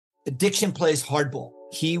Addiction plays hardball.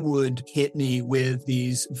 He would hit me with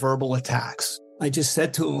these verbal attacks. I just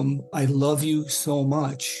said to him, I love you so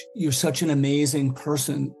much. You're such an amazing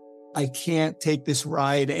person. I can't take this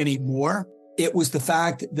ride anymore. It was the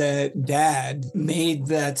fact that Dad made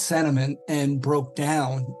that sentiment and broke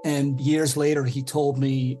down. And years later, he told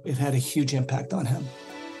me it had a huge impact on him.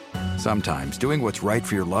 Sometimes doing what's right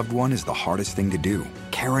for your loved one is the hardest thing to do.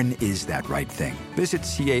 Karen is that right thing. Visit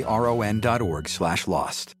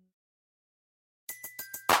caron.org/lost.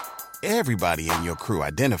 Everybody in your crew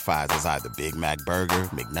identifies as either Big Mac Burger,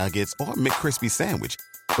 McNuggets, or McCrispy Sandwich.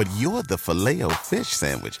 But you're the Filet-O-Fish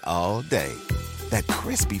Sandwich all day. That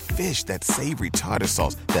crispy fish, that savory tartar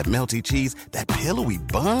sauce, that melty cheese, that pillowy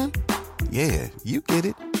bun. Yeah, you get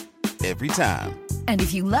it. Every time. And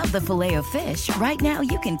if you love the Filet-O-Fish, right now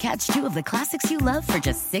you can catch 2 of the classics you love for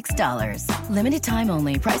just $6. Limited time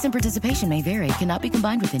only. Price and participation may vary. Cannot be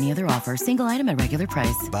combined with any other offer. Single item at regular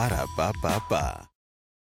price. Ba-da-ba-ba-ba.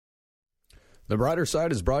 The Brighter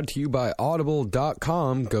Side is brought to you by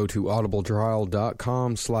Audible.com. Go to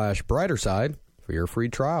audibletrial.com/brighter-side for your free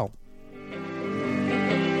trial.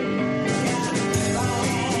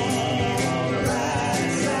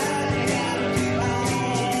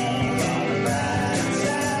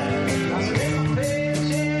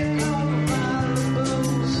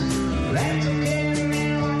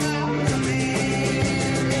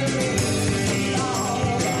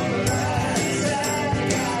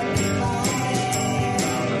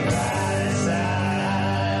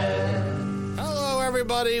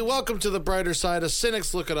 Welcome to the Brighter Side, a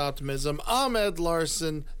cynic's look at optimism. I'm Ed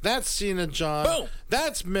Larson. That's Cena John. Boom.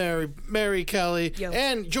 That's Mary Kelly. Yo.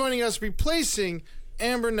 And joining us, replacing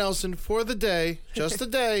Amber Nelson for the day, just a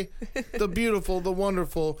day, the beautiful, the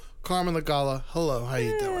wonderful Carmen Lagala. Hello, how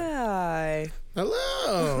you doing? Hi.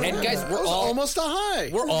 Hello. And guys, we're all almost a hi.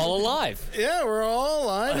 We're all alive. Yeah, we're all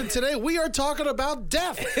alive. And today we are talking about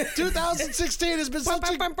death. 2016 has been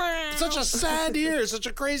such a sad year, such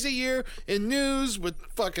a crazy year in news with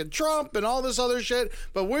fucking Trump and all this other shit.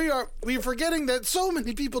 But we're forgetting that so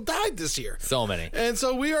many people died this year. So many. And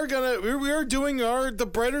so we are doing the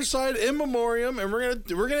Brighter Side In Memoriam, and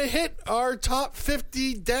we're gonna hit our top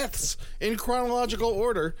 50 deaths in chronological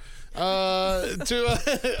order. Of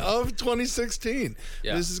 2016.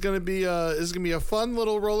 Yeah. This is gonna be a fun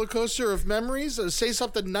little roller coaster of memories. Say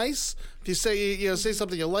something nice. If you say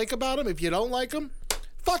something you like about them. If you don't like them,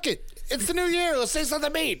 fuck it. It's the new year. Let's say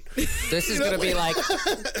something mean. This is gonna be like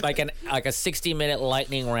a 60-minute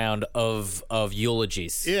lightning round of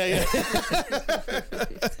eulogies. Yeah.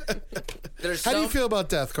 How do you feel about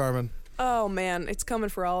death, Carmen? Oh, man, it's coming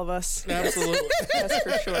for all of us. Absolutely. That's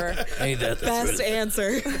for sure. Best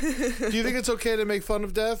answer. Do you think it's okay to make fun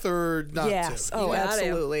of death or not? Yes. to? Oh, You gotta.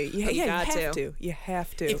 absolutely. You have to. to. You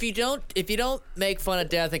have to. If you don't make fun of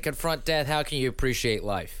death and confront death, how can you appreciate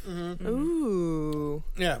life? Mm-hmm. Ooh.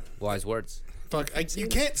 Yeah. Wise words. Fuck. You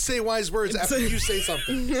can't say wise words after you say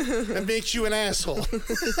something. That makes you an asshole.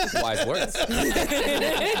 Wise words.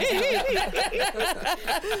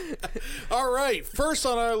 All right. First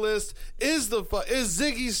on our list is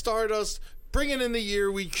Ziggy Stardust. Bringing in the year.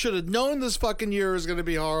 We should have known this fucking year was going to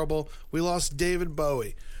be horrible. We lost David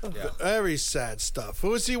Bowie. Yeah. Very sad stuff.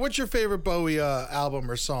 What's your favorite Bowie album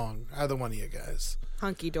or song? Either one of you guys.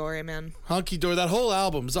 Hunky Dory, man. Hunky Dory. That whole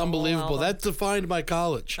album is unbelievable. That defined my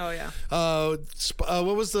college. Oh, yeah.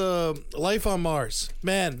 What was the Life on Mars?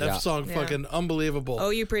 Man, that song fucking unbelievable. Oh,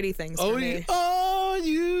 You Pretty Things for me.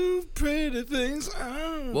 You pretty things.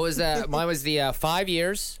 Oh. What was that? Mine was the 5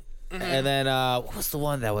 years. Mm-hmm. And then what was the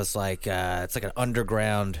one that was like it's like an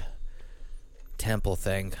underground temple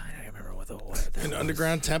thing? I don't remember what an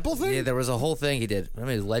underground temple thing? Yeah, there was a whole thing he did. I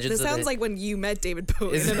mean, Legends. This sounds like when you met David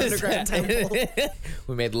Bowie in an underground temple.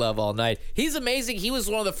 We made love all night. He's amazing. He was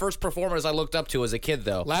one of the first performers I looked up to as a kid,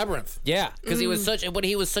 though. Labyrinth. Yeah, because he was such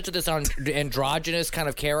this androgynous kind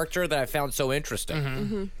of character that I found so interesting. Mm-hmm.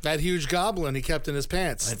 Mm-hmm. That huge goblin he kept in his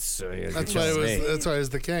pants. That's why he was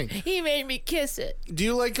the king. He made me kiss it. Do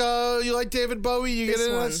you like David Bowie? You get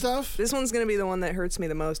into that stuff? This one's gonna be the one that hurts me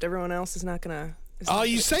the most. Everyone else is not gonna. Oh,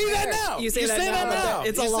 you say that now. You say that now.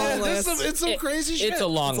 It's a long list. It's some crazy shit. It's a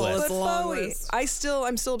long list. It's a long list. I'm still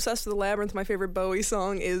obsessed with the Labyrinth. My favorite Bowie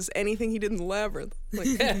song is anything he did in the Labyrinth.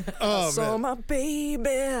 Like, I saw my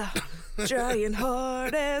baby, trying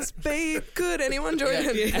hard as babe. Could anyone join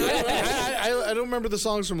in? I don't remember the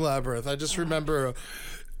songs from Labyrinth. I just remember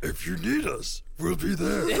if you need us, we'll be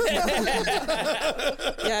there.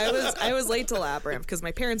 Yeah, I was late to Labyrinth because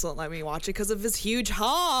my parents won't let me watch it because of his huge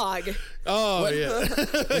hog. Oh, yeah.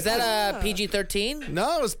 Was that a PG-13?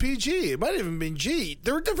 No, it was PG. It might have even been G.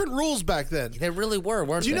 There were different rules back then. They really were,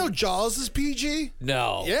 weren't they? Do you know Jaws is PG?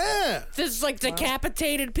 No. Yeah. There's like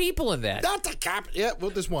decapitated people in that. Not yeah,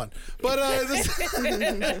 well, there's one. But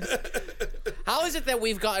How is it that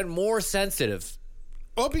we've gotten more sensitive?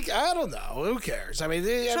 well, I don't know. Who cares? I mean,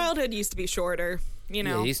 Childhood used to be shorter, you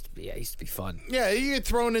know. Yeah, it used to be fun. yeah, you get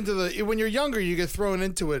thrown into when you're younger, you get thrown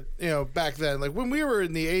into it, back then. Like when we were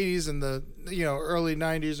in the 80s and the, early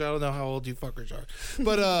 90s, I don't know how old you fuckers are.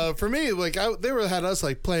 But for me, like they had us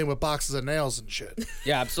like playing with boxes of nails and shit.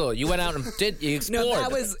 Yeah, absolutely. You went out and you explored. No,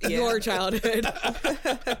 that was your childhood.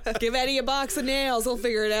 Give Eddie a box of nails, he'll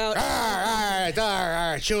figure it out. All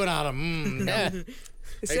right, chewing on them.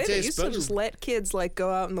 They say they used to just let kids like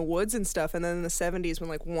go out in the woods and stuff, and then in the 70s when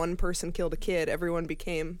like one person killed a kid, everyone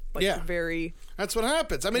became like very... That's what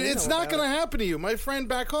happens. I mean, it's not going to happen to you. My friend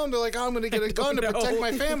back home, they're like, I'm going to get a gun to protect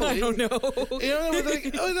my family. I don't know.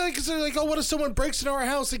 They're like, oh, what if someone breaks into our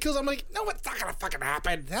house and kills? I'm like, no, it's not going to fucking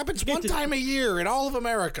happen. It happens one time a year in all of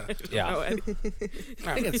America. Yeah. I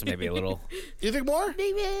think it's maybe a little. You think more?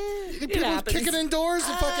 Maybe. You think people kicking in doors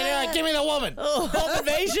and fucking, give me the woman. Home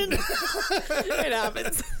invasion? It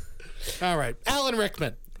happens. All right. Alan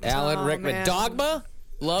Rickman. Alan Rickman. Man. Dogma?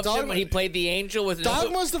 Loved him when he played the angel with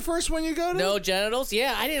Dogma's the first one you go to? no genitals.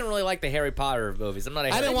 Yeah, I didn't really like the Harry Potter movies. I'm not.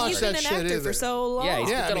 I didn't watch He's that been an shit actor either. for so long. Yeah, he's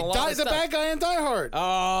done a lot of the stuff. bad guy in Die Hard.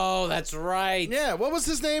 Oh, that's right. Yeah, what was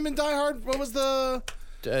his name in Die Hard? What was the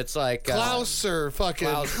It's like Klaus or fucking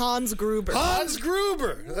Hans Gruber. Hans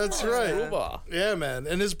Gruber. That's right. Gruber. Yeah, man.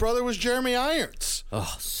 And his brother was Jeremy Irons.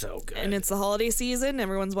 Oh, so good. And it's the holiday season.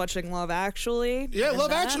 Everyone's watching Love Actually. Yeah, And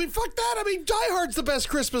Love that. Actually. Fuck that. I mean, Die Hard's the best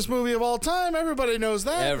Christmas movie of all time. Everybody knows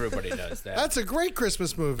that. Everybody knows that. That's a great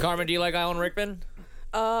Christmas movie. Carmen, do you like Alan Rickman?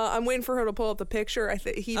 I'm waiting for her to pull up the picture. I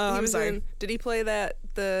think he I'm was sorry. in. Did he play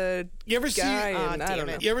the You ever see? guy? Aw, in, I damn don't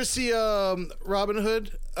know. it. You ever see Robin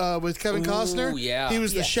Hood with Kevin Costner? yeah. He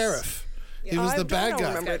was the Yes. sheriff. He was the bad I don't guy.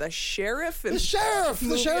 remember the sheriff. The sheriff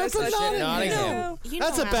of Nottingham. You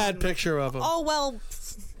That's know a bad Alan. picture of him. Oh, well,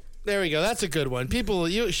 There we go. That's a good one. People,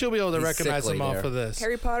 she'll be able to He's recognize sickly him off there. of this.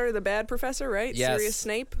 Harry Potter, the bad professor, right? Yes. Sirius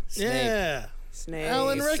Snape. Yeah. Snape.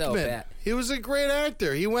 Alan He's so Rickman. bad. He was a great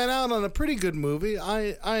actor. He went out on a pretty good movie,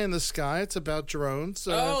 Eye in the Sky. It's about drones.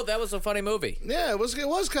 Oh, that was a funny movie. Yeah, it was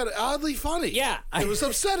kind of oddly funny. Yeah. It was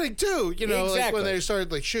upsetting too, like Exactly. when they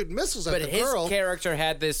started like shooting missiles at But the his girl. character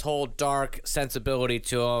had this whole dark sensibility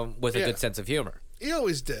to him with a Yeah. good sense of humor. He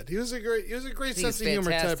always did. He was a great He's sense of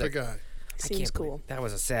humor type of fantastic. guy. I Seems can't cool. believe that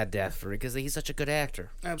was a sad death for him because he's such a good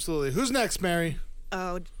actor. Absolutely. Who's next, Mary?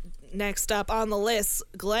 oh, next up on the list,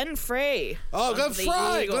 Glenn Frey. Oh, of Glenn the Frey.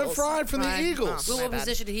 Glenn Eagles. Frey from the Fine. Eagles. Oh, my What bad.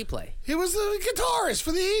 position did he play? He was the guitarist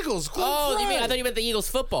for the Eagles. Glenn Oh, Frey. I thought you meant the Eagles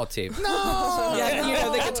football team. No. Yeah, you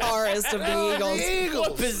know, the guitarist of the Eagles. The Eagles.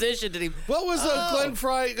 What position did he? What was Glenn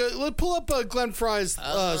Frey? Let's pull up Glenn Frey's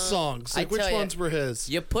songs. Like, I which tell ya, ones were his?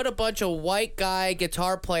 You put a bunch of white guy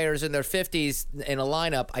guitar players in their 50s in a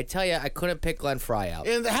lineup. I tell you, I couldn't pick Glenn Frey out.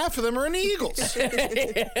 And half of them are in the Eagles.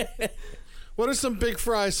 What are some big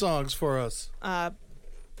Fry songs for us?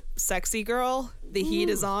 Sexy Girl, The Heat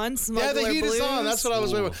is On, Yeah, Smuggler the heat Blues, is on. That's what I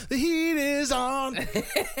was waiting for. The heat is on.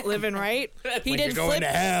 Living Right. He did Going to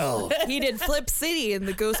hell. He did Flip City in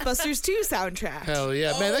the Ghostbusters 2 soundtrack. Hell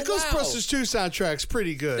yeah, man. That Oh, wow. Ghostbusters 2 soundtrack's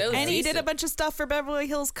pretty good. That was And he did decent. a bunch of stuff for Beverly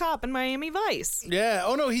Hills Cop and Miami Vice. Yeah.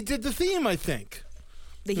 Oh, no, he did the theme, I think.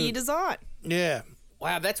 The Heat is On. Yeah.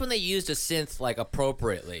 Wow, that's when they used a synth like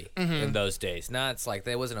appropriately in those days. Not it's like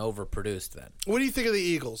they wasn't overproduced then. What do you think of the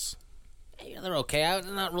Eagles? Yeah, they're okay.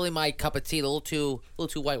 They're not really my cup of tea. A little too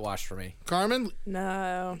whitewashed for me. Carmen?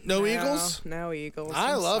 No. No Eagles? No Eagles.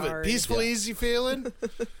 I I'm love sorry. it. Peaceful, easy feeling.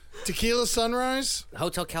 Tequila Sunrise.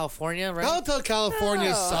 Hotel California, right? Hotel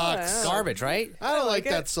California Oh, sucks. yeah. Garbage, right? I don't like it.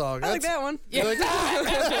 that song. I like that one. You like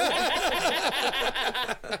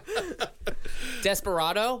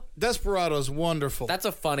Desperado. Desperado's wonderful. That's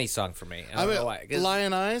a funny song for me. I I don't mean, know why. 'Cause-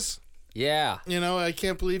 Lion Eyes. Yeah. I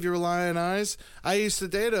can't believe you're Lion Eyes. I used to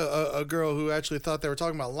date a girl who actually thought they were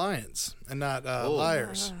talking about lions and not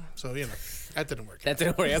liars. So, that didn't work. That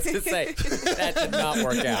didn't work. I was going to say, that did not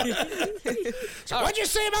work out. What'd you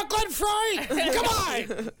say about Glenn Frey? Come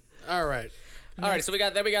on. All right. All right, so we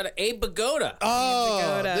got Abe Vigoda. Oh,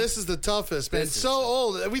 Vigoda. this is the toughest, man. So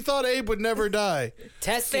old. We thought Abe would never die.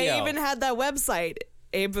 Tessio. They even had that website,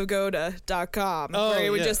 abevigoda.com, where he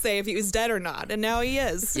would just say if he was dead or not, and now he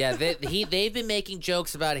is. Yeah, they've been making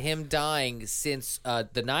jokes about him dying since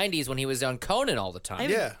the 90s when he was on Conan all the time.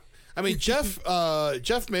 Yeah. I mean, Jeff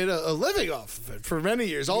made a living off of it for many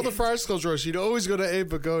years. All the Friars Club roasts, he'd always go to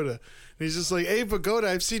Abe Vigoda. And he's just like, Abe Vigoda,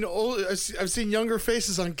 I've seen younger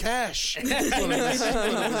faces on cash. That's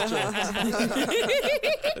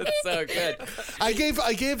so good. I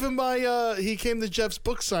gave him my, he came to Jeff's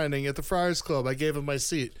book signing at the Friars Club. I gave him my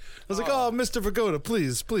seat. I was like, oh, Mr. Vigoda,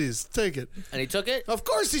 please, take it. And he took it? Of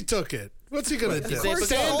course he took it. What's he going to do?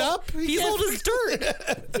 Stand up? He's old as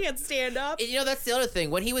dirt. He can't stand up. And, that's the other thing.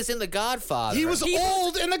 When he was in The Godfather. He was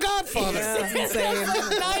old in The Godfather. Yeah, that's insane.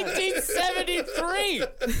 1973.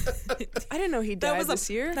 I didn't know he died this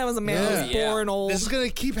year. That was a man who was born old. This is going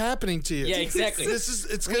to keep happening to you. Yeah, exactly.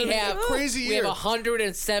 It's going to be a crazy year. We have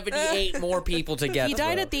 178 more people to get He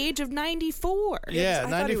died at the age of 94. Yeah,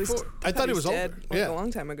 94. I thought he was dead old. a long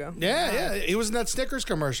time ago. Yeah. He was in that Snickers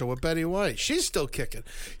commercial with Betty White. She's still kicking.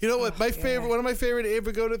 You know what? One of my favorite Abe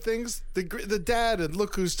Vigoda things, the dad and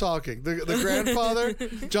Look Who's Talking. The grandfather,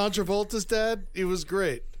 John Travolta's dad, he was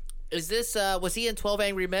great. Is this was he in 12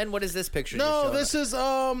 Angry Men? What is this picture? No, this is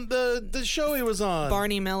the show he was on.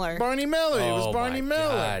 Barney Miller. Barney Miller. It was Barney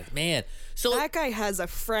Miller. God, man. So that guy has a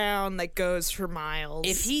frown that goes for miles.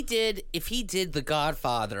 If he did The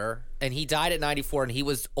Godfather and he died at 94 and he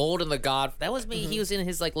was old in The God, that was me. He was in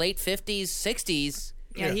his late 50s, 60s.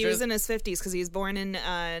 Yeah, he was in his 50s because he was born in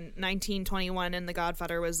 1921 and The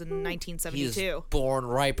Godfather was in 1972. He was born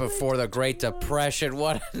right before the Great Depression.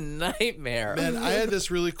 What a nightmare. Man, I had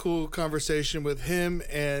this really cool conversation with him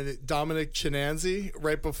and Dominic Chinanzi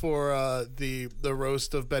right before the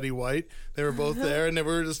roast of Betty White. They were both there and they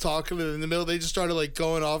were just talking, and in the middle they just started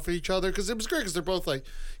going off each other because it was great because they're both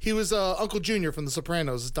he was Uncle Junior from The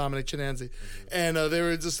Sopranos, is Dominic Chinanzi, and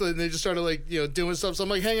they just started doing stuff. So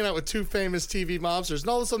I'm hanging out with two famous TV mobsters, and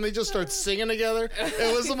all of a sudden they just start singing together.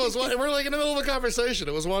 It was the most. We're in the middle of a conversation.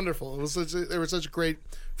 It was wonderful. They were such great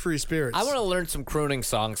free spirits. I want to learn some crooning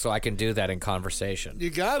songs so I can do that in conversation. You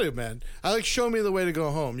got to, man. I like Show Me the Way to Go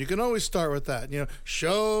Home. You can always start with that.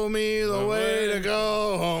 Show me the way to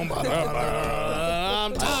go home.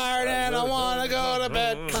 I'm tired and I want to go to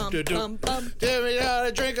bed. Did we got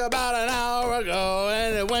a drink about an hour ago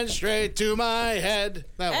and it went straight to my head.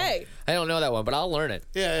 Hey. I don't know that one, but I'll learn it.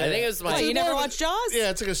 Yeah. I think it's my. You never watched Jaws? Yeah,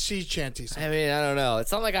 it's like a sea chanty song. I mean, I don't know.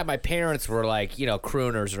 It's not like my parents were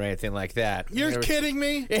crooners or anything like that. You're kidding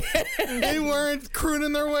me? They weren't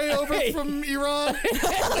crooning their way over from Iran?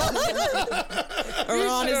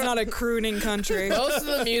 Iran is not a crooning country. Most of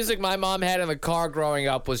the music my mom had in the car growing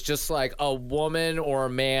up was just a woman or a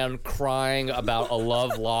man crying about a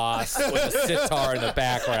love lost with a sitar in the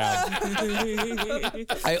background.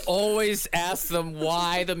 I always asked them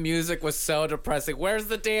why the music was so depressing. Where's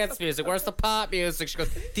the dance music? Where's the pop music? She goes,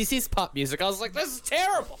 this is pop music. I was like, this is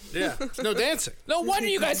terrible. Yeah, no dancing. No wonder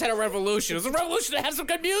you guys had a revolution. It was a revolution that had some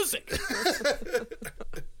good music.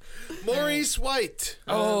 Maurice White.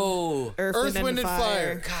 Earth, Wind, and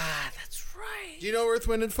Fire. God, that's right. Do you know Earth,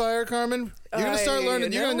 Wind, and Fire, Carmen? You're going to start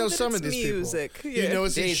learning. You're going to know some of these music. people. Yeah. You know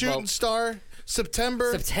it's a Days, Shooting Star.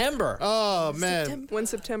 September. Oh, man. When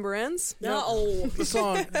September ends? No. The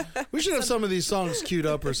song. We should have some of these songs queued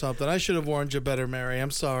up or something. I should have warned you better, Mary.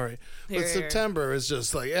 I'm sorry. But September is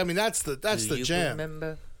just that's the jam.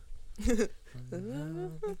 Remember?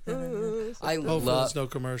 I Hopefully love there's no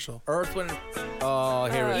commercial. Earth, Wind. Oh,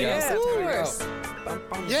 here we go. Yeah, of course.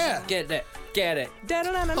 Yeah. Get it.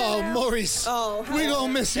 Oh, Maurice. Oh, we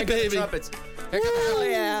gonna miss you, baby. Trumpets. oh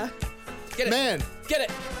yeah. Get it. Man. Get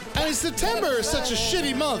it. I mean, September is such a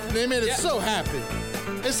shitty month, and they made it so happy.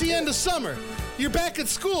 It's the end of summer. You're back at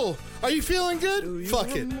school. Are you feeling good?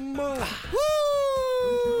 Fuck it. Woo!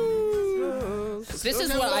 This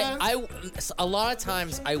is what I a lot of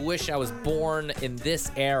times I wish I was born in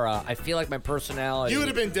this era. I feel like my personality. You would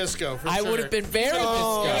have been disco. For I sure. would have been very disco.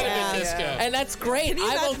 You would have been disco. And that's great. Can you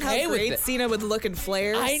I'm imagine okay how with great it. Cena would look in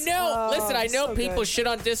flares? I know. Listen, I know so people good. shit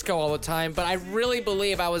on disco all the time, but I really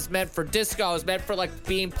believe I was meant for disco. I was meant for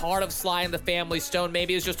being part of Sly and the Family Stone.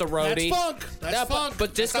 Maybe it was just a roadie. That's funk. That's funk.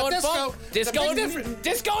 But disco That's and not funk. disco. Disco It's a and big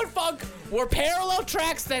disco and funk were parallel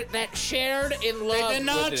tracks that shared in love. They did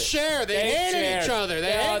not with it. share. They hated shared. each other.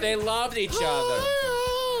 They loved each other.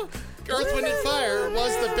 Earth, Wind, and Fire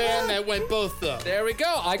was the band that went both, though. There we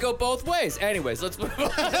go. I go both ways. Anyways, let's move on.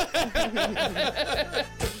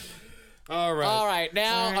 All right. All right.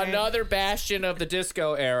 Now another bastion of the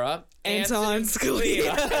disco era. Anton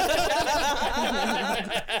Scalia.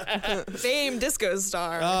 Famed disco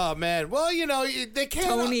star. Oh man. Well, they can't.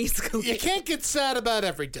 Tony Scalia. You can't get sad about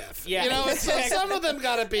every death. Yeah. Some of them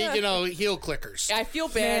gotta be, heel clickers. I feel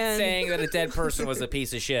bad saying that a dead person was a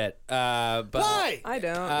piece of shit. But Why? I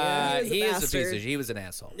don't. he is a piece bastard. of. He was an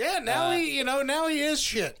asshole. Yeah. Now he is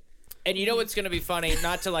shit. And you know what's going to be funny?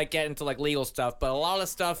 Not to get into legal stuff, but a lot of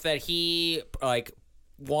stuff that he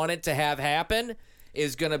wanted to have happen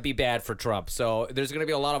is going to be bad for Trump. So there's going to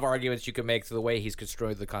be a lot of arguments you can make to the way he's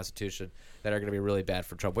construed the Constitution that are going to be really bad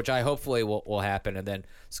for Trump, which I hopefully will happen, and then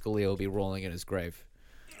Scalia will be rolling in his grave.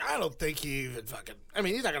 I don't think he even fucking... I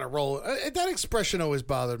mean, he's not going to roll. That expression always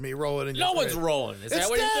bothered me, rolling in your grave. No one's rolling. Is that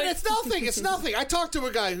what you think? It's nothing. It's nothing. I talked to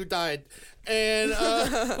a guy who died, and...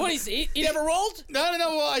 What, he never rolled? No.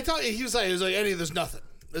 Well, I talked... He was like, Eddie, there's nothing.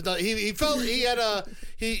 He felt he had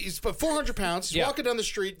he's 400 pounds. He's walking down the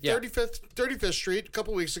street, 35th Street, a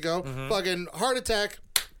couple weeks ago. Fucking heart attack,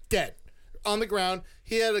 dead on the ground.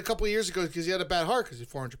 He had a couple of years ago because he had a bad heart because he's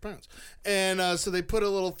 400 pounds, and so they put a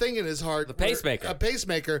little thing in his heart, a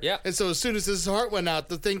pacemaker. Yeah. And so as soon as his heart went out,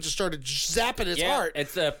 the thing just started zapping his heart.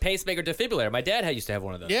 It's a pacemaker defibrillator. My dad used to have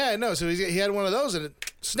one of those. Yeah, no. So he had one of those, and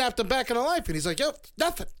it snapped him back into life. And he's like, "Yo,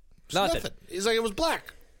 nothing. He's like, it was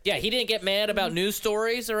black. Yeah, he didn't get mad about news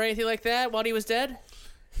stories or anything like that while he was dead?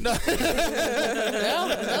 No.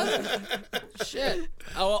 No? Shit.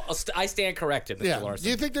 Oh, well, I stand corrected, Mr. Larson. Do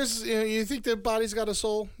you think you think the body's got a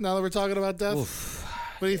soul now that we're talking about death? Oof.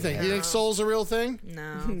 What do you think? You think soul's a real thing?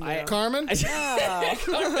 No. Carmen? You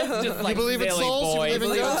believe in souls? You believe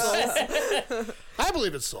in ghosts? I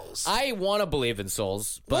believe in souls. I want to believe in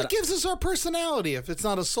souls. But what gives us our personality if it's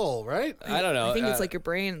not a soul, right? I don't know. I think it's like your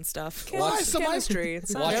brain and stuff. Chemistry.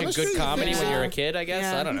 Watching good comedy when you're a kid, I guess.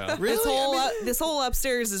 Yeah. I don't know. Really? This whole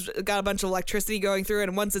upstairs has got a bunch of electricity going through it,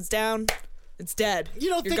 and once it's down, it's dead. You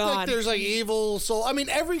don't You're think gone. there's evil soul? I mean,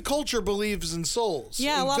 every culture believes in souls.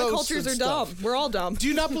 Yeah, a lot of cultures are dumb. We're all dumb. Do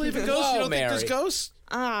you not believe in ghosts? No, You don't Mary. think there's ghosts?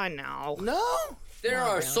 No. No? There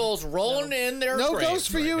are souls rolling in their No graves ghosts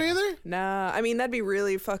for right you now. either? Nah, I mean, that'd be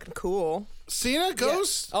really fucking cool. Cena,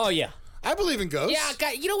 ghosts? Oh, yeah. I believe in ghosts. Yeah,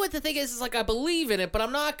 guy, you know what the thing is I believe in it, but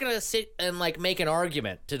I'm not going to sit and make an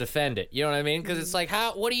argument to defend it. You know what I mean? Because it's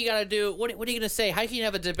what do you got to do? What are you going to say? How can you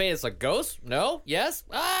have a debate? It's like, ghosts? No? Yes?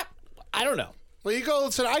 I don't know. Well, you go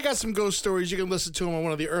listen. I got some ghost stories. You can listen to them on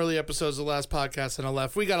one of the early episodes of the last podcast on the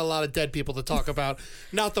left. We got a lot of dead people to talk about,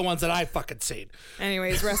 not the ones that I fucking seen.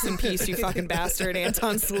 Anyways, rest in peace, you fucking bastard,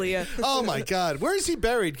 Anton Scalia. Oh my God, where is he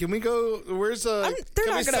buried? Can we go? Where's They're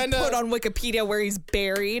not going to put on Wikipedia where he's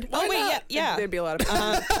buried. Why wait, not? yeah. There'd be a lot of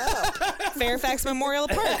Fairfax Memorial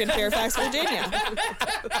Park in Fairfax, Virginia.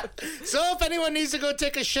 So if anyone needs to go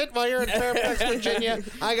take a shit while you're in Fairfax, Virginia,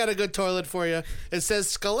 I got a good toilet for you. It says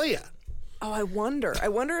Scalia. Oh, I wonder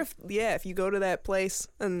if you go to that place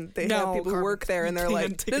and they have people who Carmen, work there and they're you like,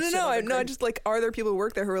 can't take a shit no, on the I grave. just are there people who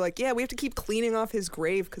work there who are like, yeah, we have to keep cleaning off his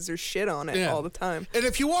grave because there's shit on it all the time. And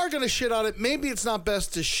if you are going to shit on it, maybe it's not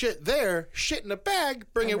best to shit there, shit in a bag,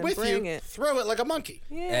 bring it with you, throw it like a monkey.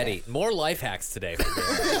 Yeah. Eddie, more life hacks today.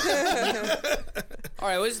 All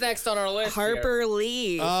right, what's next on our list? Harper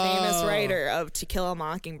Lee, famous writer of To Kill a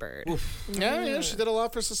Mockingbird. Yeah, she did a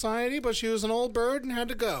lot for society, but she was an old bird and had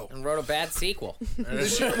to go. And wrote a bad sequel.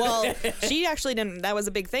 Well, she actually didn't. That was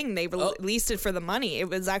a big thing. They released it for the money. It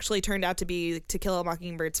was actually turned out to be To Kill a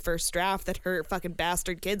Mockingbird's first draft that her fucking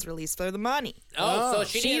bastard kids released for the money. So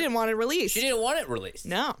she didn't want it released. She didn't want it released.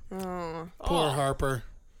 No. Poor Harper.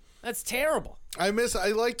 That's terrible. I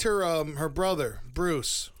liked her brother,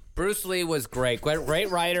 Bruce. Bruce Lee was great. Great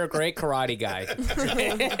writer, great karate guy.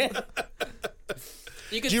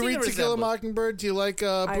 Do you read To Kill a Mockingbird? Do you like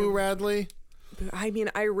Boo Radley? I mean,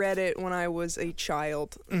 I read it when I was a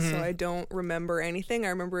child, so I don't remember anything. I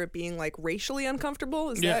remember it being racially uncomfortable.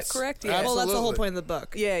 Is that correct? Yeah. Well, that's the whole point of the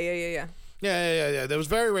book. Yeah. Yeah. That was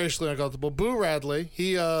very racially uncomfortable. Boo Radley,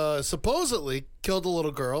 he supposedly killed a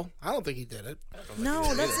little girl. I don't think he did it.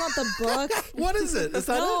 No, that's not the book. What is it? Is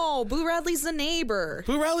that No, Boo Radley's the neighbor.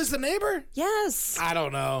 Boo Radley's the neighbor? Yes. I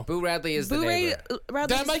don't know. Boo Radley is the neighbor.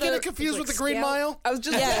 Radley's Am I getting confused with the Green Mile? I was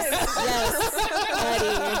just Yes.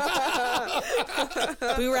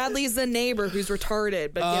 Boo Radley's the neighbor who's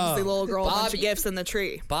retarded, but gives the little girl a bunch of gifts in the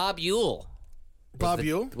tree. Bob Ewell.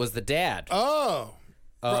 Ewell? Was the dad. Oh.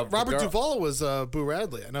 Robert Duvall was Boo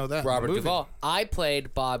Radley. I know that. Robert Duvall. I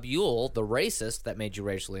played Bob Ewell, the racist that made you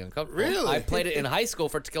racially uncomfortable. Really? I played it in high school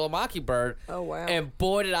for To Kill a Mockingbird. Oh, wow. And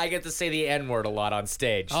boy, did I get to say the N-word a lot on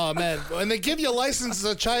stage. Oh, man. When they give you a license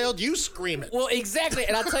as a child, you scream it. Well, exactly.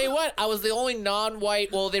 And I'll tell you what, I was the only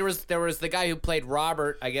non-white. Well, there was the guy who played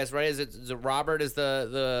Robert, I guess, right? Is it Robert is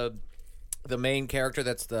the main character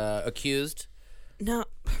that's the accused? No.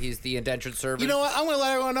 He's the indentured servant. You know what? I'm going to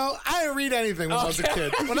let everyone know. I didn't read anything when I was a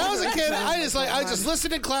kid. When I was a kid, I just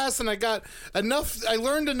listened in class and I got enough. I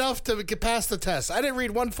learned enough to get past the test. I didn't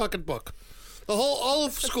read one fucking book. all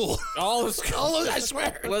of school. All of school. I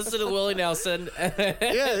swear. Listen to Willie Nelson.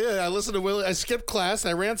 Yeah. I listened to Willie. I skipped class.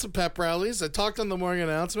 I ran some pep rallies. I talked on the morning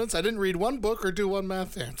announcements. I didn't read one book or do one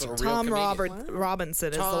math answer. Tom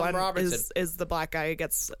Robinson is Tom the one Robertson. is the black guy who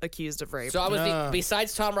gets accused of rape. So I was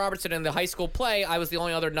besides Tom Robertson in the high school play, I was the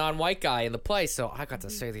only other non-white guy in the play, so I got to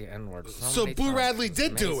say the N-word. So Boo Radley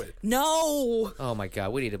did do it. No. Oh my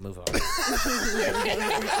God, we need to move on.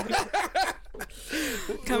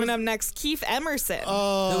 Coming up next, Keith Emerson.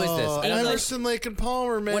 Who is this? Emerson, Lake and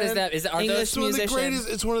Palmer, man. What is that? Are English those musician.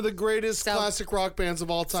 It's one of the greatest classic rock bands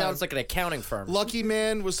of all time. Sounds like an accounting firm. Lucky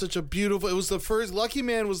Man was such a beautiful. It was the first. Lucky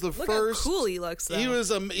Man was the Look first. how cool he looks, though. He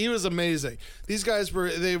was amazing. These guys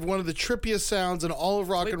they have one of the trippiest sounds in all of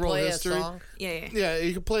rock and roll history. Yeah,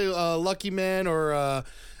 you can play Lucky Man or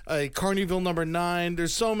Carnival Number 9.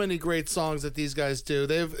 There's so many great songs that these guys do.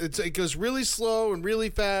 It goes really slow and really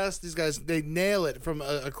fast. These guys, they nail it from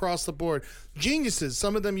across the board. Geniuses.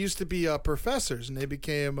 Some of them used to be professors and they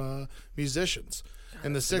became musicians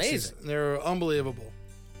in the 60s. Amazing. They're unbelievable.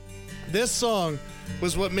 This song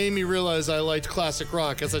was what made me realize I liked classic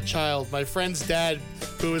rock as a child. My friend's dad,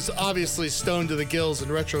 who was obviously stoned to the gills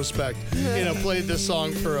in retrospect, played this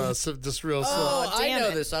song for us. This real song. Oh, I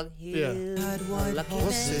know this song. Yeah.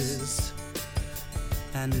 Horses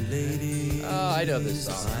and ladies. Oh, I know this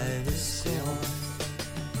song.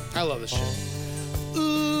 I love this shit.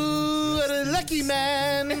 Ooh, what a lucky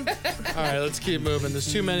man. All right, let's keep moving.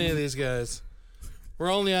 There's too many of these guys.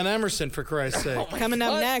 We're only on Emerson, for Christ's sake. Coming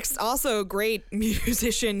up next, also great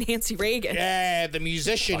musician Nancy Reagan. Yeah, the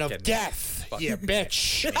musician of death. Yeah,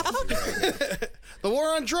 bitch. The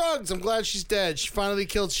war on drugs. I'm glad she's dead. She's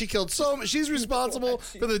responsible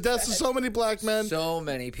for the deaths of so many black men. So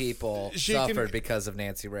many people suffered because of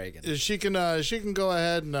Nancy Reagan. She can go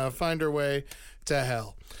ahead and find her way to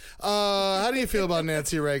hell. How do you feel about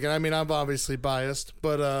Nancy Reagan? I mean, I'm obviously biased,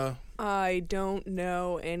 but I don't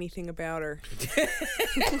know anything about her.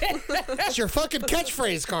 It's your fucking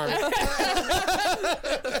catchphrase, Carmen.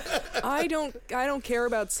 I don't care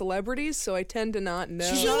about celebrities, so I tend to not know.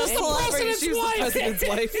 She's not a celebrity. She's the president's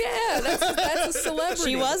wife. Yeah, that's a celebrity.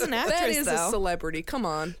 She was an actress, That is though. a celebrity. Come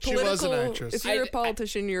on. She was an actress. If you're a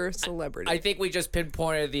politician, you're a celebrity. I think we just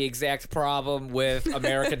pinpointed the exact problem with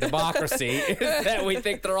American democracy, is that we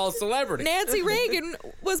think they're all celebrities. Nancy Reagan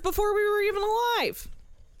was before we were even alive.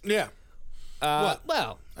 Yeah. What?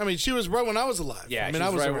 Well, I mean, she was right when I was alive. yeah, I mean, I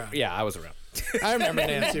was right, around. Yeah, I was around. I remember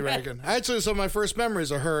Nancy Reagan. Actually, some of my first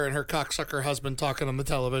memories are her and her cocksucker husband talking on the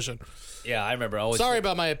television. Yeah, I remember. Always Sorry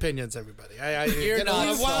about my opinions, everybody. You're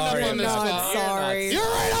not sorry. You're not sorry. You're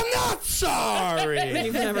right, I'm not sorry.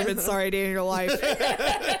 You've never been sorry a day in your life.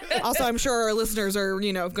 Also, I'm sure our listeners are,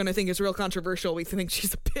 going to think it's real controversial. We think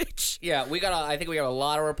she's a bitch. Yeah, I think we got a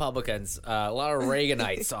lot of Republicans, a lot of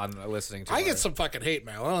Reaganites on listening to I her. get some fucking hate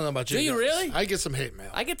mail. I don't know about you. Do you guys. really? I get some hate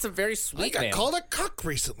mail. I get some very sweet I got mail. called a cuck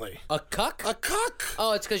recently. A cuck? A cuck?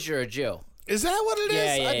 Oh, it's because you're a Jew. Is that what it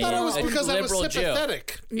is? Yeah, I thought it was A because I was liberal Jew.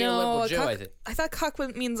 sympathetic. You're a liberal a Jew, cuck- I think. I thought cuck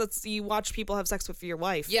means that you watch people have sex with your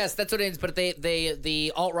wife. Yes, that's what it is. But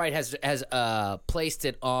the alt-right has placed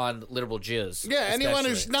it on liberal Jews. Yeah, anyone especially.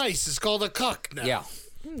 who's nice is called a cuck now. Yeah.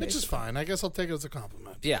 Which is fine. I guess I'll take it as a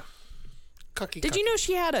compliment. Yeah. Cucky. Did you know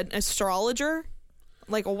she had an astrologer?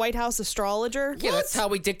 Like a White House astrologer? Yeah, that's how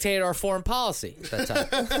we dictated our foreign policy. That's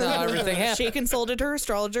how everything happened. She consulted her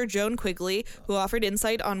astrologer, Joan Quigley, who offered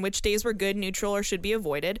insight on which days were good, neutral, or should be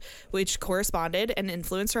avoided, which corresponded and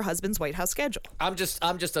influenced her husband's White House schedule. I'm just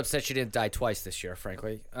upset she didn't die twice this year,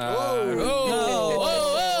 frankly. All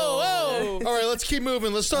right, let's keep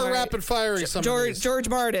moving. Let's start rapid firing some of these. George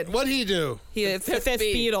Martin. What'd he do? He the fifth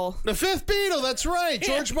Beatle. The fifth Beatle, that's right.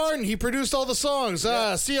 George Martin. He produced all the songs.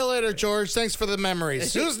 See you later, George. Thanks for the memories.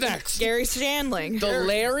 Who's next? Gary Shandling. The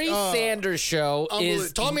Larry Sanders Show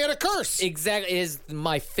is taught me how to curse. Exactly, is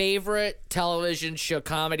my favorite television show,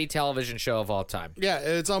 comedy television show of all time. Yeah,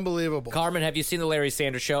 it's unbelievable. Carmen, have you seen the Larry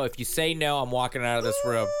Sanders Show? If you say no, I'm walking out of this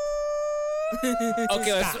room.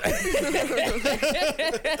 Okay, let's.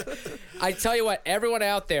 I tell you what, everyone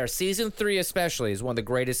out there, season 3 especially is one of the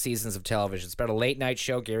greatest seasons of television. It's about a late night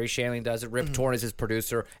show. Gary Shandling does it. Rip Torn is his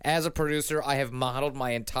producer. As a producer, I have modeled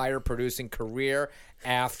my entire producing career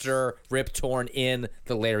after Rip Torn in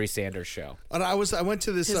the Larry Sanders Show. And I went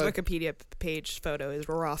to this. His Wikipedia page photo is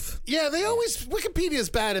rough. Yeah, Wikipedia's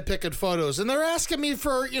bad at picking photos, and they're asking me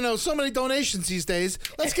for so many donations these days.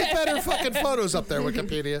 Let's get better fucking photos up there,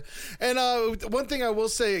 Wikipedia. And one thing I will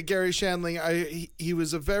say, Gary Shandling, he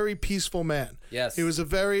was a very peaceful man. Yes. He was a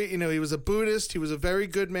very, he was a Buddhist. He was a very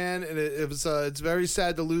good man, and it's very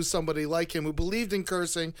sad to lose somebody like him who believed in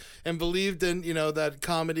cursing and believed in, that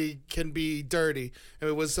comedy can be dirty. And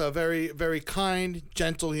it was a very, very kind,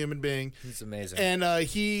 gentle human being. He's amazing. And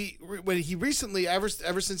when he recently, ever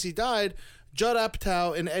since he died, Judd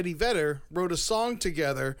Apatow and Eddie Vedder wrote a song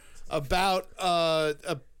together about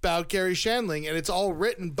Gary Shandling, and it's all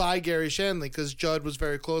written by Gary Shandling because Judd was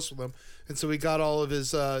very close with him, and so he got all of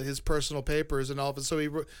his personal papers and all of it.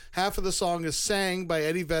 So half of the song is sang by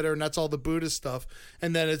Eddie Vedder, and that's all the Buddhist stuff,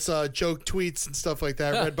 and then it's joke tweets and stuff like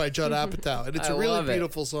that read by Judd Apatow, and it's a really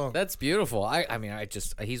beautiful song. That's beautiful.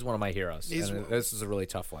 He's one of my heroes. This is a really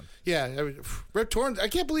tough one. Yeah, Rip Torn. I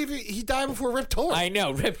can't believe he died before Rip Torn. I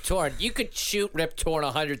know, Rip Torn. You could shoot Rip Torn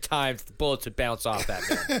 100 times, the bullets would bounce off that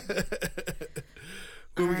man.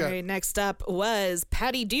 All right, next up was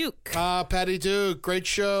Patty Duke. Patty Duke, great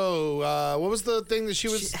show. What was the thing that she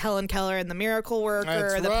was? Helen Keller and the Miracle Worker,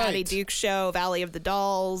 That's the right. Patty Duke Show, Valley of the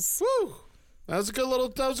Dolls. Woo! That was a good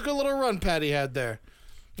little run Patty had there.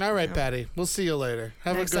 All right, Patty. We'll see you later.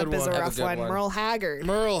 Have Next a good up is one. a rough one. Merle Haggard.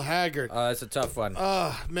 Merle Haggard. That's a tough one.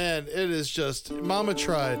 Man, it is just Mama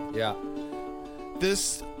tried. Yeah.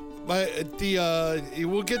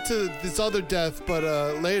 We'll get to this other death, but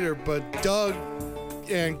later. But Doug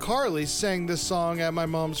and Carly sang this song at my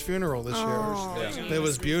mom's funeral this year. It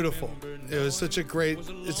was beautiful. It was such a great.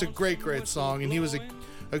 It's a great song, and he was a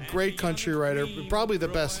great country writer, probably the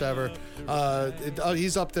best ever.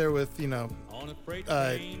 He's up there with Waylon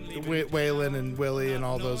and Willie and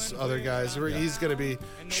all those other guys. He's going to be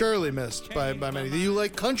surely missed by many. Do you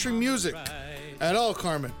like country music at all,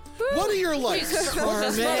 Carmen? What are your likes?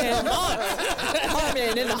 Carmen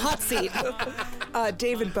in the hot seat.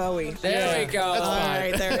 David Bowie. There we go. That's All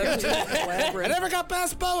right, there. I never got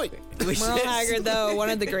past Bowie. Merle Haggard, though,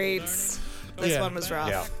 one of the greats. This one was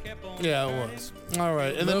rough. Yeah, it was. All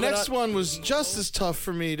right. And the next one was just as tough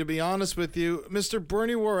for me, to be honest with you. Mr.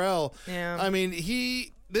 Bernie Worrell. Yeah. I mean,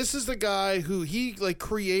 this is the guy who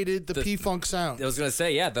created the P-Funk sound. I was gonna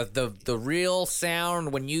say, the real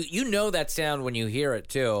sound when you know that sound when you hear it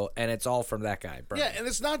too, and it's all from that guy, Bernie. Yeah, and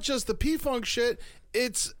it's not just the P-Funk shit.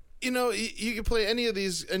 It's you can play any of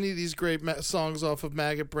these great songs off of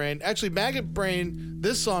Maggot Brain. Actually, Maggot Brain,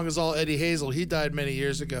 this song is all Eddie Hazel. He died many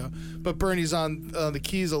years ago, but Bernie's on the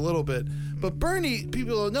keys a little bit. But Bernie,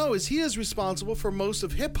 people don't know, he is responsible for most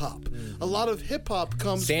of hip hop. A lot of hip hop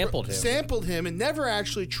sampled him, and never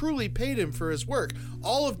actually truly paid him for his work.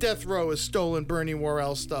 All of Death Row has stolen Bernie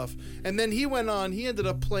Worrell stuff, and then he went on. He ended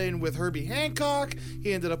up playing with Herbie Hancock.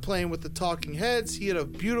 He ended up playing with the Talking Heads. He had a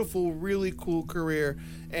beautiful, really cool career.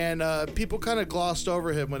 And people kind of glossed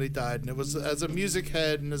over him when he died. And it was, as a music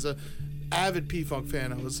head and as a avid P-Funk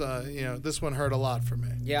fan, I was, this one hurt a lot for me.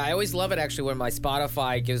 Yeah, I always love it actually when my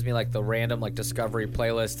Spotify gives me like the random like discovery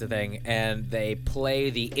playlist thing, and they play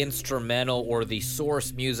the instrumental or the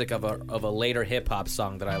source music of a later hip hop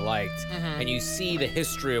song that I liked, and you see the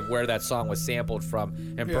history of where that song was sampled from,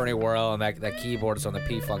 and Bernie Worrell and that keyboardist on the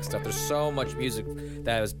P-Funk stuff. There's so much music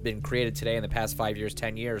that has been created today in the past 5 years,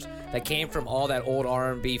 10 years that came from all that old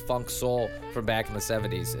R&B, funk, soul from back in the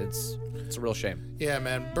 70s. It's a real shame. Yeah,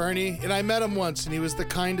 man. Bernie, and I met him once, and he was the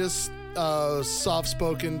kindest,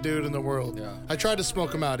 soft-spoken dude in the world. Yeah. I tried to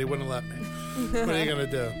smoke him out. He wouldn't let me. What are you going to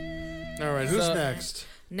do? All right, who's next?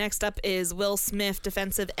 Next up is Will Smith,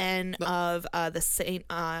 defensive end of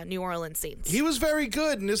the New Orleans Saints. He was very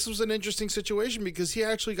good, and this was an interesting situation because he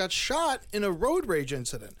actually got shot in a road rage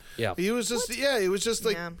incident. Yeah. He was just,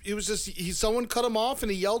 someone cut him off,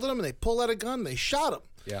 and he yelled at him, and they pulled out a gun, and they shot him.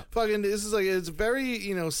 Yeah. Fucking, this is it's very,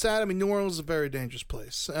 sad. I mean, New Orleans is a very dangerous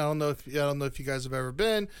place. I don't know if you guys have ever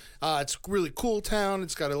been. It's a really cool town.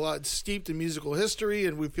 It's got a lot steeped in musical history,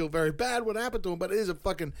 and we feel very bad what happened to him, but it is a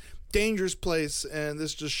fucking dangerous place, and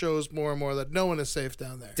this just shows more and more that no one is safe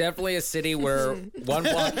down there. Definitely a city where one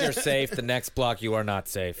block you're safe, the next block you are not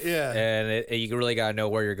safe. Yeah. And you really got to know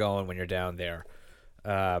where you're going when you're down there.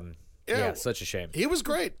 Such a shame. He was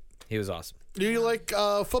great. He was awesome. Do you like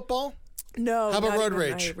football? No. How about not road even.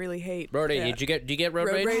 rage? I really hate. Road rage. Do you get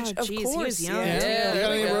road rage? Of Jeez, course. he was young. Yeah. You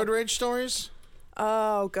got any road rage stories?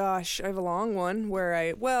 Oh gosh, I have a long one where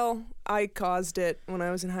I caused it when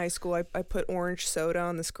I was in high school. I put orange soda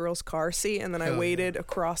on this girl's car seat, and then I waited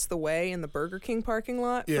across the way in the Burger King parking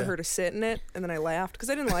lot for her to sit in it, and then I laughed because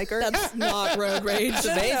I didn't like her. That's not road rage. It's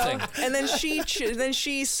amazing. And then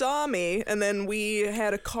she saw me, and then we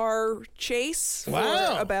had a car chase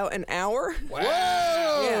for about an hour. Whoa!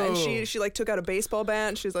 Yeah, and she like took out a baseball bat,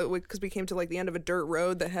 and she's like, because we came to like the end of a dirt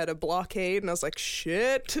road that had a blockade, and I was like,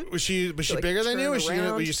 shit. Was she bigger than you?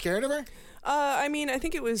 Were you scared of her? I mean, I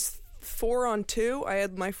think it was 4 on 2. I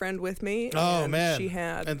had my friend with me. Oh, and man. She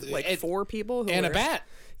had 4 people. Who and were, a bat.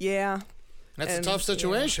 Yeah. That's a tough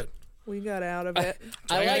situation. Yeah, we got out of it.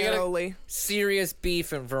 I like it. Serious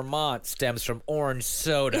beef in Vermont stems from orange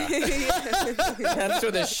soda. That's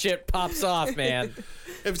where the shit pops off, man.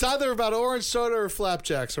 It's either about orange soda or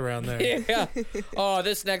flapjacks around there. Yeah. Oh,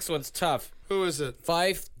 this next one's tough. Who is it?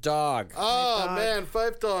 Fife Dog. Oh, man,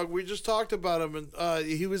 Fife Dog. We just talked about him, and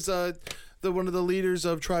he was one of the leaders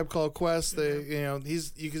of Tribe Called Quest.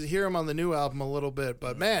 You can hear him on the new album a little bit,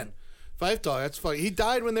 but man, Fife Dog, that's funny. He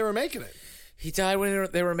died when they were making it. He died when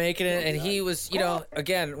they were making it, and he was,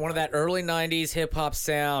 again, one of that early 90s hip-hop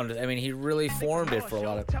sound. I mean, he really formed it for a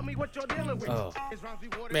lot of... Oh.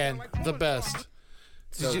 Man, the best.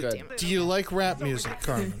 So good. Do you like rap music,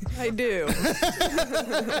 Carmen? I do.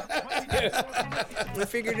 We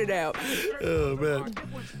figured it out. Oh, man.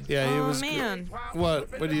 Yeah, he was... man.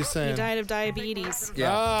 What? What are you saying? He died of diabetes.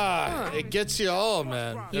 Yeah. It gets you all,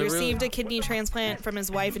 man. He received a kidney transplant from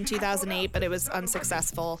his wife in 2008, but it was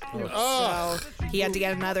unsuccessful. So he had to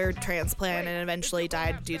get another transplant and eventually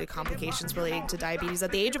died due to complications relating to diabetes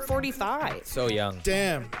at the age of 45. So young.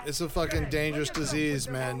 Damn. It's a fucking dangerous disease,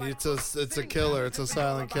 man. It's a killer. It's a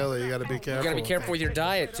silent killer. You got to be careful. You got to be careful with your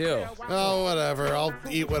diet, too. Oh, whatever. I'll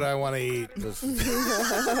eat what I want to eat.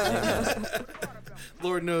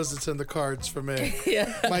 Lord knows it's in the cards for me.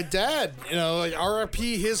 Yeah. My dad, RIP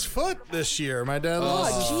his foot this year. My dad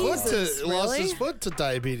lost his foot to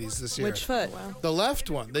diabetes this year. Which foot? Wow. The left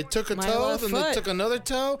one. They took a My toe, left then foot. they took another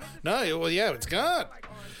toe. No, well, yeah, it's gone.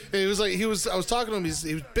 I was talking to him. He was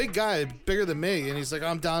a big guy, bigger than me, and he's like,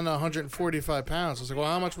 I'm down to 145 pounds. I was like, well,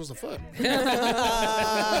 how much was the foot? Did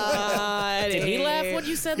he laugh when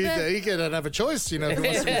you said that? He couldn't have a choice, if he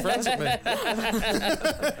wants to be friends with me.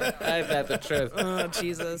 I bet the truth. Oh,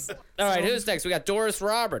 Jesus. All right, who's next? We got Doris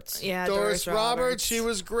Roberts. Yeah, Doris Roberts. She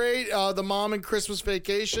was great. The mom in Christmas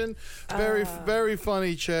Vacation. Very, very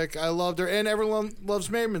funny chick. I loved her. And everyone loves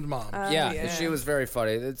Merriman's mom. Yeah, she was very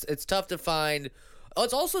funny. It's tough to find... Oh,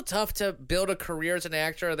 it's also tough to build a career as an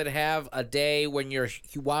actor that have a day when you're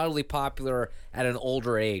wildly popular at an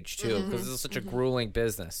older age, too, because it's such a grueling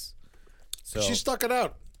business. So She stuck it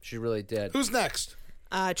out. She really did. Who's next?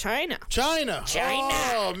 China. China.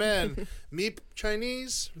 Oh, man. Me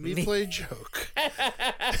Chinese, me play joke.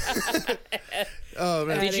 Oh,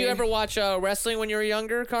 man. Did you ever watch wrestling when you were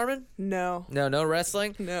younger, Carmen? No. No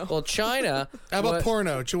wrestling? No. Well, China... How about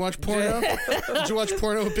porno? Did you watch porno? Did you watch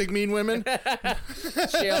porno with big mean women?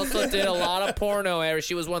 She also did a lot of porno.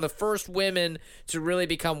 She was one of the first women to really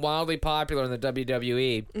become wildly popular in the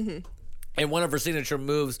WWE. Mm-hmm. And one of her signature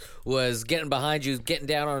moves was getting behind you, getting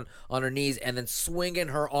down on her knees, and then swinging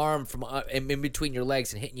her arm from in between your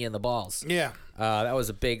legs and hitting you in the balls. Yeah. That was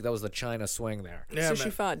the China swing there. Yeah, So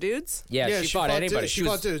she fought dudes? Yeah, she fought anybody. She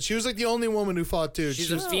fought dudes. She was like the only woman who fought dudes.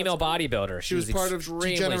 She's a female bodybuilder. She was part of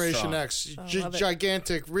extremely Generation strong. X.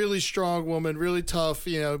 Gigantic, really strong woman, really tough,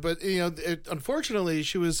 But, unfortunately,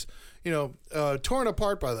 she was... torn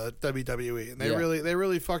apart by the WWE, and they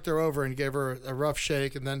really fucked her over and gave her a rough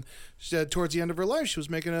shake. And then towards the end of her life, she was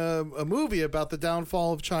making a movie about the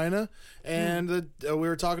downfall of China, and we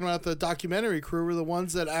were talking about the documentary crew were the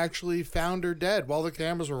ones that actually found her dead while the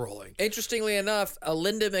cameras were rolling. Interestingly enough,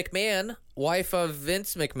 Linda McMahon, wife of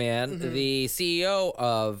Vince McMahon, the CEO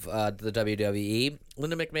of the WWE,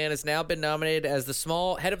 Linda McMahon has now been nominated as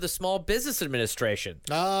the head of the Small Business Administration.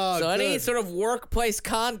 Oh, so good. Any sort of workplace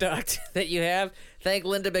conduct that you have, thank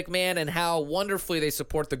Linda McMahon and how wonderfully they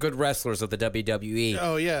support the good wrestlers of the WWE.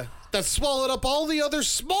 Oh, yeah. That swallowed up all the other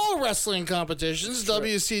small wrestling competitions.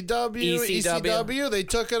 WCW, ECW. They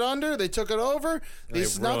took it under. They took it over.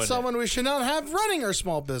 This is not someone we should not have running our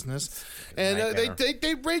small business. And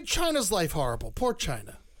they made China's life horrible. Poor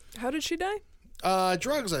China. How did she die?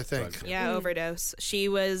 Drugs, I think. Yeah, overdose. She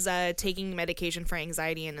was taking medication for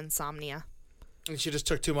anxiety and insomnia. And she just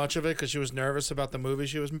took too much of it because she was nervous about the movie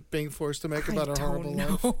she was being forced to make about her horrible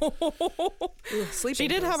life. She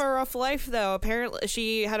did have a rough life, though. Apparently,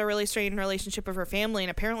 she had a really strained relationship with her family, and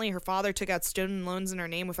apparently her father took out student loans in her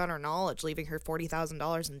name without her knowledge, leaving her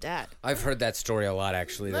 $40,000 in debt. I've heard that story a lot,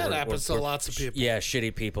 actually. That happens to lots of people. Yeah,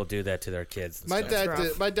 shitty people do that to their kids. My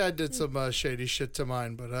dad did some shady shit to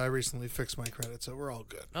mine, but I recently fixed my credit, so we're all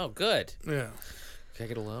good. Oh, good. Yeah. Can I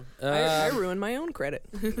get a loan? I ruined my own credit.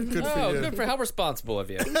 Good for you. Good for how responsible of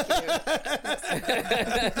you.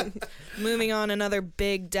 Moving on, another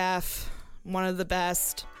big death. One of the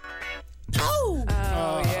best. Oh,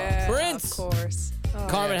 yeah. Prince. Of course. Oh,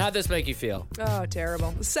 Carmen, how'd this make you feel? Oh,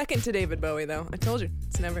 terrible. Second to David Bowie, though. I told you.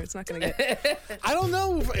 It's It's not going to get. I don't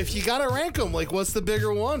know if you got to rank them. Like, what's the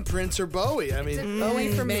bigger one, Prince or Bowie? I mean, Bowie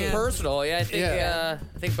for me. Personally, I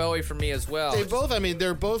think Bowie for me as well. They both. I mean,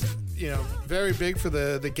 they're both very big for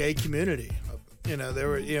the gay community. They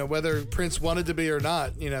were, whether Prince wanted to be or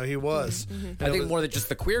not, he was. I think more than just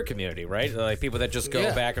the queer community, right? Like people that just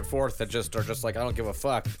go back and forth that just are just like, I don't give a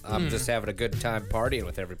fuck. I'm just having a good time partying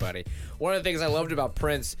with everybody. One of the things I loved about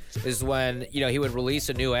Prince is when, he would release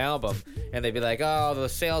a new album and they'd be like, oh, the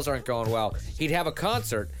sales aren't going well. He'd have a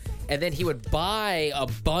concert. And then he would buy a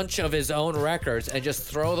bunch of his own records and just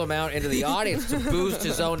throw them out into the audience to boost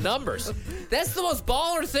his own numbers. That's the most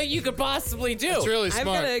baller thing you could possibly do. It's really smart.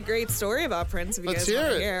 I've got a great story about Prince if you guys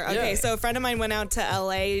want to hear. Okay, so a friend of mine went out to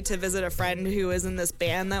LA to visit a friend who was in this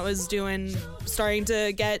band that was starting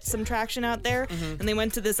to get some traction out there. And they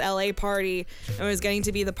went to this LA party and it was getting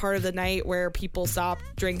to be the part of the night where people stopped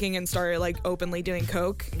drinking and started like openly doing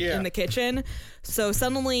coke in the kitchen. So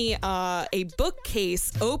suddenly a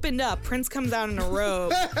bookcase opened up. Prince comes out in a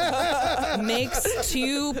robe, makes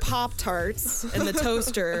 2 Pop-Tarts in the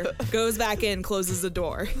toaster, goes back in, closes the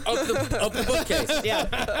door. Of the bookcase. Yeah.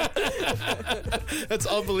 That's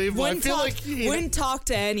unbelievable. Wouldn't talk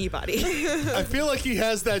to anybody. I feel like he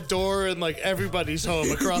has that door in like everybody's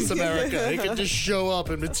home across America. He can just show up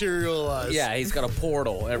and materialize. Yeah, he's got a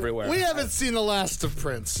portal everywhere. We haven't seen the last of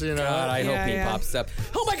Prince, God, I hope he pops up.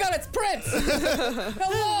 Oh my God, it's Prince!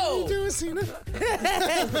 Hello!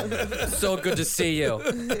 So good to see you.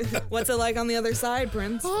 What's it like on the other side,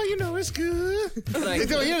 Prince? Oh, it's good.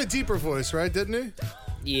 He had a deeper voice, right? Didn't he?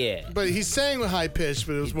 Yeah. But he sang with high pitch,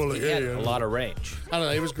 but it was more like... He had a lot of range. I don't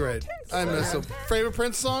know. He was great. I miss him. Favorite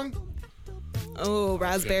Prince song? Oh,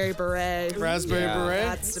 Raspberry Beret. Raspberry Beret?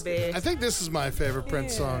 That's to be. I think this is my favorite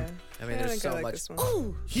Prince song. I mean, there's so much.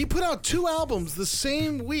 He put out 2 albums the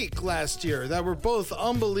same week last year that were both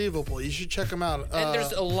unbelievable. You should check them out. And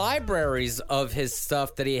there's libraries of his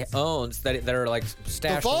stuff that he owns that are like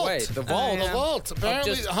stashed away. The vault.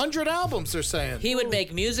 Apparently, 100 albums, they're saying. He would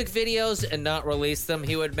make music videos and not release them.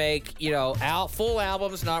 He would make, full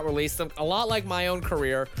albums, not release them. A lot like my own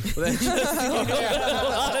career. A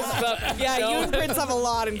lot of stuff. Yeah, you and Prince have a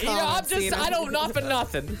lot in common. I don't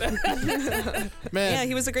nothing. Man. Yeah,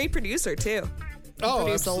 he was a great producer too.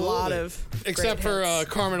 Produced absolutely. a lot of except for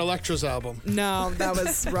Carmen Electra's album. No, that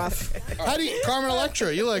was rough. Carmen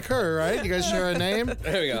Electra? You like her, right? You guys share a name?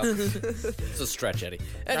 There we go. It's a stretch, Eddie.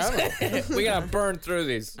 We gotta burn through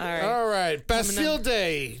these. All right. Bastille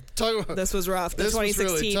Day. This was rough. The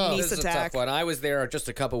 2016 Nice this is attack. a tough one. I was there just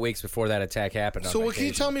a couple weeks before that attack happened. So, can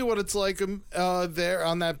you tell me what it's like there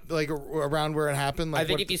on that, like around where it happened? Like, I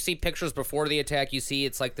think if you see pictures before the attack, you see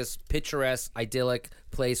it's like this picturesque, idyllic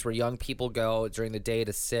place where young people go during the day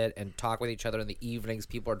to sit and talk with each other. In the evenings,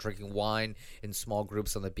 people are drinking wine in small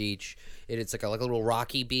groups on the beach. It's like a little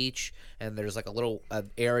rocky beach, and there's like a little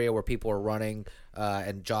area where people are running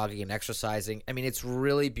and jogging and exercising. I mean, it's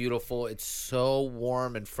really beautiful. It's so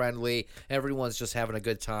warm and friendly. Everyone's just having a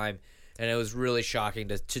good time, and it was really shocking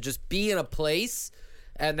to just be in a place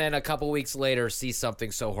and then a couple weeks later see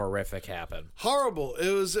something so horrific happen. Horrible.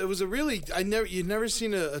 It was a really you'd never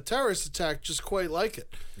seen a terrorist attack just quite like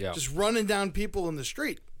it. Yeah. Just running down people in the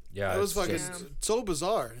street. Yeah. It was fucking so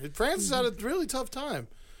bizarre. France has had a really tough time.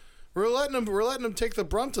 We're letting them take the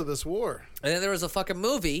brunt of this war. And then there was a fucking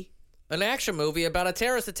movie, an action movie about a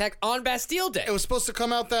terrorist attack on Bastille Day. It was supposed to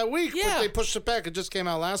come out that week, but they pushed it back. It just came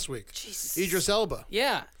out last week. Jesus. Idris Elba.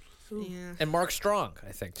 Yeah. And Mark Strong,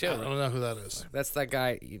 I think, too. I don't know who that is. That's that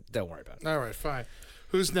guy. Don't worry about it. All right, fine.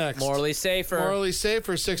 Who's next? Morally Safer. Morally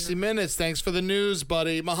Safer, 60 Minutes. Thanks for the news,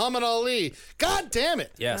 buddy. Muhammad Ali. God damn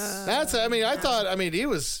it. Yes. He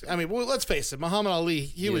was, let's face it. Muhammad Ali,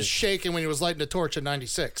 he was shaking when he was lighting a torch in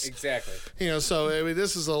 96. Exactly.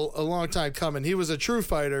 This is a long time coming. He was a true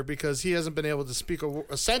fighter because he hasn't been able to speak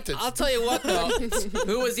a sentence. I'll tell you what, though.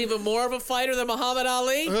 Who was even more of a fighter than Muhammad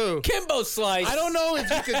Ali? Who? Kimbo Slice. I don't know if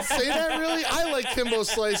you can say that, really. I like Kimbo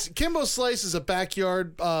Slice. Kimbo Slice is a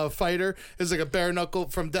backyard fighter. He's like a bare knuckle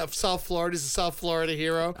from South Florida. He's a South Florida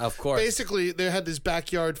hero. Of course. Basically, they had these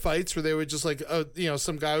backyard fights where they would just like,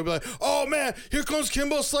 some guy would be like, oh man, here comes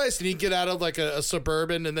Kimbo Slice. And he'd get out of like a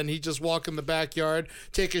Suburban and then he'd just walk in the backyard,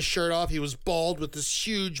 take his shirt off. He was bald with this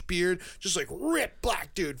huge beard, just like ripped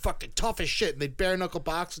black dude, fucking tough as shit. And they'd bare knuckle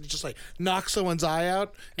box and just like knock someone's eye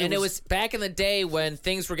out. And it was back in the day when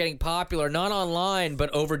things were getting popular, not online, but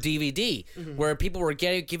over DVD, where people were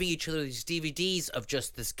giving each other these DVDs of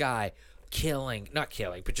just this guy not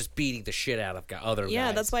killing, but just beating the shit out of other guys.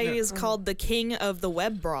 Yeah, that's why he was called the king of the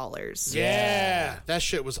web brawlers. Yeah, that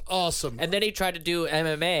shit was awesome. And then he tried to do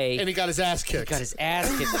MMA. And he got his ass kicked. It's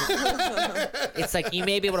like you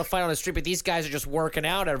may be able to fight on the street, but these guys are just working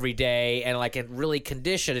out every day and like really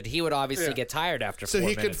conditioned. And he would obviously get tired after 4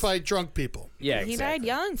 minutes. So he could fight drunk people. Yeah, He died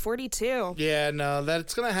young, 42. Yeah, no,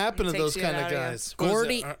 that's going to happen to those kind of guys.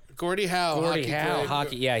 Gordie Howe. Gordie Howe,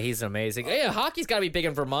 hockey. Yeah, he's amazing. Yeah, hockey's got to be big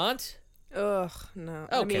in Vermont. Ugh, no.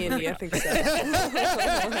 Okay. I mean, I think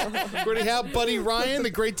so. Gordie Howe, Buddy Ryan, the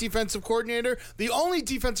great defensive coordinator, the only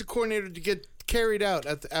defensive coordinator to get carried out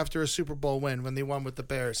after a Super Bowl win when they won with the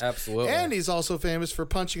Bears. Absolutely. And he's also famous for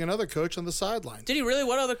punching another coach on the sideline. Did he really?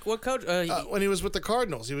 What coach? When he was with the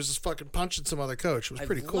Cardinals, he was just fucking punching some other coach. It was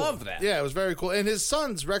pretty cool. I love that. Yeah, it was very cool. And his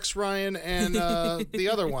sons, Rex Ryan and the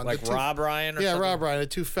other one. Like Rob Ryan or Yeah, something? Rob Ryan, the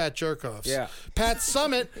two fat jerk-offs. Yeah. Pat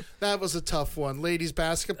Summitt, that was a tough one. Ladies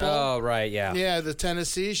basketball. Oh, right, yeah. Yeah, the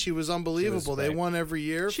Tennessee, she was unbelievable. They won every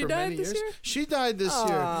year She for died many this years. year? She died this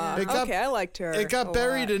year. Okay, I liked her. It got a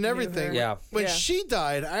buried lot. in everything. Yeah. When she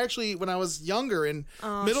died, I actually, when I was younger in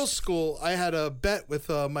middle school, I had a bet with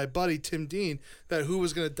my buddy Tim Dean that who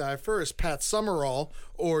was going to die first, Pat Summerall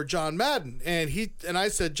or John Madden. And I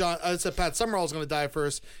said Pat Summerall was going to die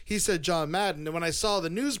first. He said John Madden. And when I saw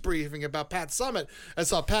the news briefing about Pat Summitt, I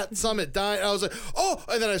saw Pat Summitt die. I was like, oh!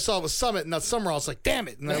 And then I saw it was Summitt, not Summerall. I was like, damn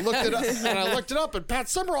it! And I looked it up, and Pat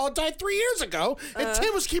Summerall died 3 years ago, and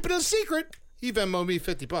Tim was keeping it a secret. He Venmo'd me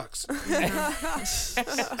 $50.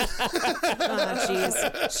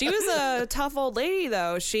 Jeez. She was a tough old lady,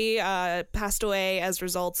 though. She passed away as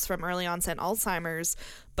results from early onset Alzheimer's.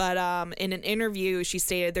 But in an interview, she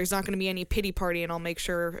stated, "There's not going to be any pity party, and I'll make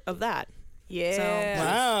sure of that." Yeah.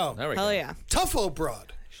 Wow. There we Hell go. yeah. Tough old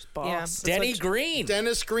broad. Boss. Denny Green.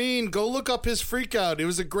 Dennis Green, go look up his freak out. He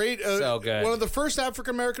was a great, So good. one of the first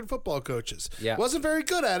African American football coaches. Yeah. Wasn't very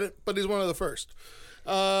good at it, but he's one of the first.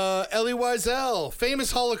 Elie Wiesel,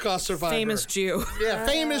 famous Holocaust survivor. Famous Jew. Yeah,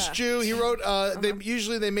 famous Jew. He wrote,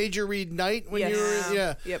 they made you read Night when Yes. you were,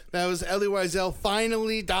 yeah. Yep. That was Elie Wiesel,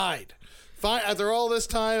 finally died. After all this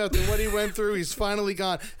time, after what he went through, he's finally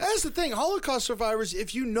gone. That's the thing. Holocaust survivors,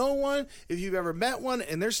 if you know one, if you've ever met one,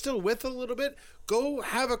 and they're still with a little bit, go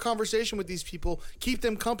have a conversation with these people. Keep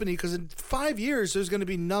them company, because in 5 years, there's going to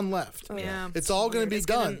be none left. Yeah. It's all going to be It's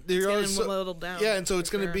done. getting whittled down. Yeah, and so it's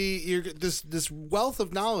for going to sure. be this wealth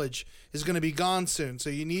of knowledge is going to be gone soon. So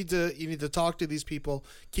you need to talk to these people,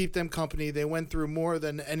 keep them company. They went through more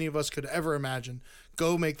than any of us could ever imagine.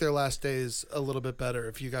 Go make their last days a little bit better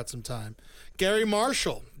if you got some time. Gary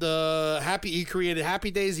Marshall, he created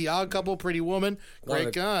Happy Days, The Odd Couple, Pretty Woman. One of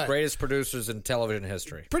Great the guy. greatest producers in television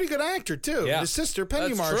history. Pretty good actor, too. Yeah. His sister,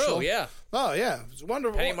 Penny That's Marshall. true, yeah. Oh, yeah. It's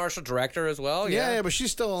wonderful. Penny Marshall, director as well. Yeah, but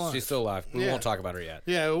she's still alive. She's still alive. We Yeah. won't talk about her yet.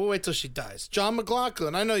 Yeah, we'll wait till she dies. John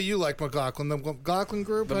McLaughlin. I know you like McLaughlin. The McLaughlin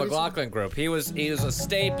Group. The McLaughlin Group. He was a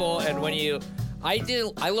staple, and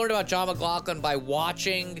I learned about John McLaughlin by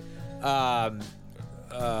watching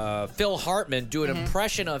Phil Hartman do an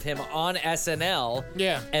impression of him on SNL.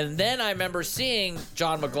 Yeah. And then I remember seeing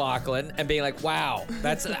John McLaughlin and being like, wow,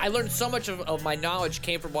 I learned so much of my knowledge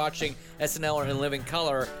came from watching SNL in Living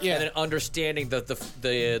Color Yeah. and then understanding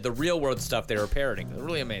the real world stuff they were parroting. It was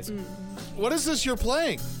really amazing. What is this you're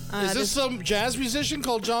playing? Is this some jazz musician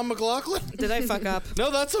called John McLaughlin? Did I fuck up?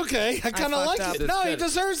 No, that's okay. I kind of like fucked it. up. No, he good.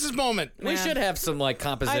 deserves his moment. We should have some like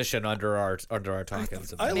composition under our talking.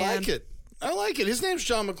 I like it. I like it. His name's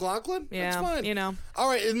John McLaughlin. Yeah, That's fine. you know. All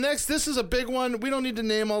right, and next, this is a big one. We don't need to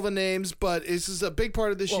name all the names, but this is a big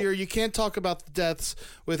part of this year. You can't talk about the deaths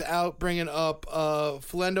without bringing up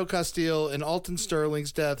Philando Castile and Alton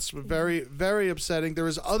Sterling's deaths. Very, very upsetting. There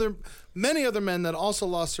was many other men that also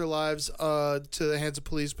lost their lives to the hands of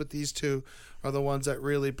police, but these two are the ones that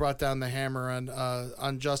really brought down the hammer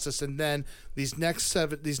on justice. And then these next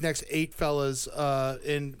 8 fellas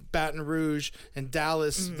in Baton Rouge and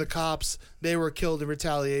Dallas, the cops, they were killed in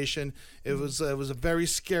retaliation. It was a very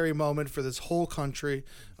scary moment for this whole country,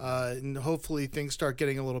 and hopefully things start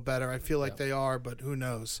getting a little better. I feel like they are, but who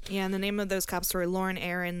knows? Yeah, and the name of those cops were Lauren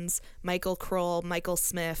Aarons, Michael Kroll, Michael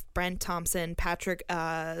Smith, Brent Thompson, Patrick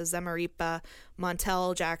Zamaripa,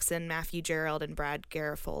 Montel Jackson, Matthew Gerald, and Brad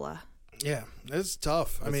Garafola. Yeah, it's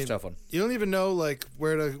tough. I mean, a tough one. You don't even know like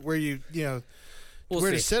where to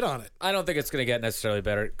sit on it. I don't think it's going to get necessarily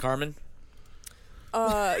better. Carmen,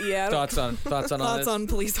 Yeah. thoughts on all Thoughts this? on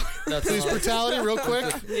police? Police brutality, real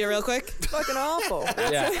quick. Yeah, real quick. Fucking awful.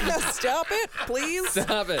 Yeah. Stop it, please.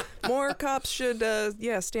 Stop it. More cops should,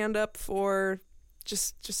 stand up for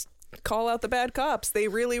just call out the bad cops. They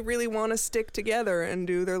really, really want to stick together and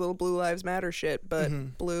do their little Blue Lives Matter shit,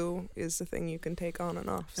 but blue is the thing you can take on and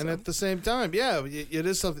off. So. And at the same time, yeah, it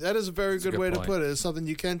is something. That is a very good way to put it. It's something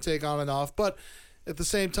you can take on and off, but at the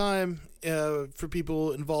same time, for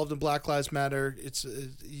people involved in Black Lives Matter,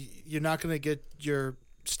 you're not going to get your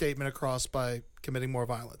statement across by committing more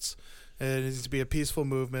violence. It needs to be a peaceful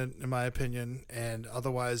movement, in my opinion, and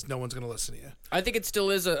otherwise, no one's going to listen to you. I think it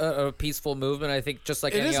still is a peaceful movement. I think just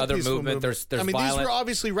like any other movement, there's violent. These were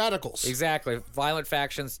obviously radicals. Exactly. Violent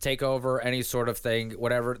factions take over any sort of thing,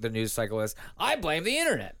 whatever the news cycle is. I blame the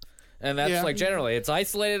internet. And that's like generally, it's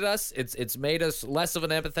isolated us. It's made us less of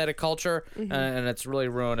an empathetic culture, and it's really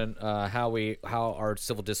ruining how our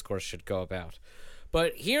civil discourse should go about.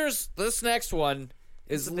 But here's this next one.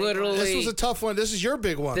 Is literally this was a tough one. This is your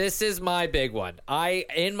big one. This is my big one.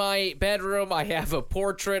 In my bedroom I have a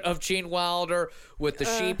portrait of Gene Wilder with the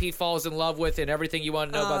sheep he falls in love with and everything you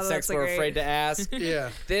want to know about sex we're afraid to ask. Yeah.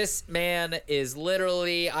 This man is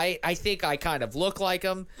literally I think I kind of look like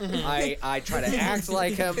him. I try to act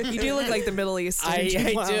like him. You do look like the Middle East. I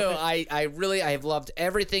do. I have loved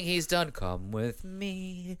everything he's done. Come with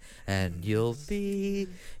me and you'll be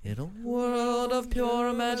in a world of pure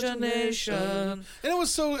imagination. And it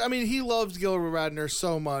was so, he loved Gilda Radner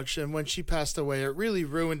so much, and when she passed away, it really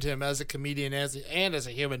ruined him as a comedian and as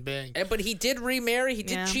a human being. But he did remarry. He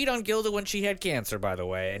did cheat on Gilda when she had cancer, by the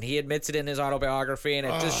way, and he admits it in his autobiography, and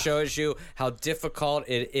it just shows you how difficult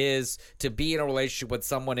it is to be in a relationship when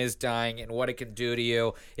someone is dying and what it can do to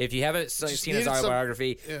you. If you haven't seen his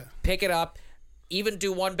autobiography, pick it up. Even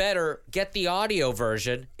do one better, get the audio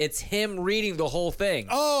version. It's him reading the whole thing.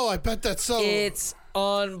 Oh, I bet that's so... It's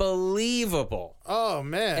unbelievable. Oh,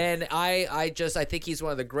 man. And I think he's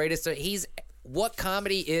one of the greatest. What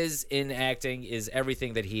comedy is in acting is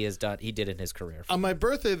everything that he has done. He did in his career. On my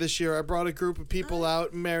birthday this year, I brought a group of people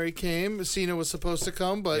out. Mary came. Cena was supposed to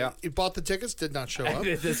come, but he bought the tickets, did not show up.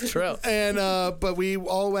 That's true. And but we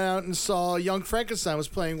all went out and saw Young Frankenstein was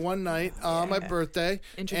playing one night on my birthday.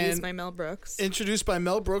 Introduced by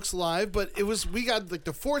Mel Brooks live, but we got like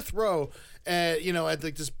the fourth row. At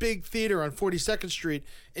like this big theater on 42nd Street,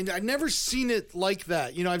 and I'd never seen it like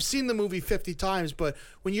that. I've seen the movie 50 times, but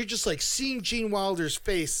when you're just like seeing Gene Wilder's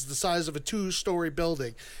face is the size of a 2-story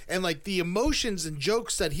building, and like the emotions and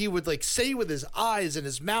jokes that he would like say with his eyes and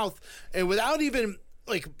his mouth, and without even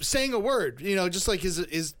like saying a word, just like his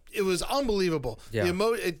it was unbelievable. Yeah.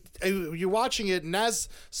 You're watching it, and as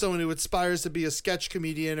someone who aspires to be a sketch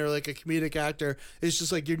comedian or like a comedic actor, it's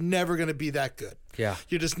just like you're never going to be that good. Yeah,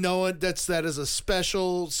 you just know it. That is a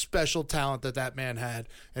special talent that man had,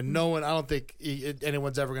 and no one. I don't think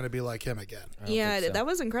anyone's ever going to be like him again. Yeah, that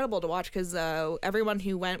was incredible to watch because everyone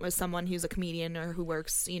who went was someone who's a comedian or who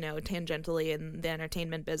works, tangentially in the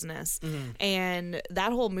entertainment business, and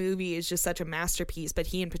that whole movie is just such a masterpiece. But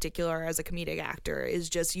he, in particular, as a comedic actor, is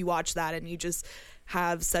just you watch that and you just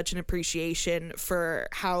have such an appreciation for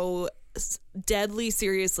how deadly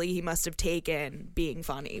seriously he must have taken being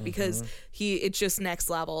funny because it's just next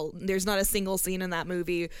level. There's not a single scene in that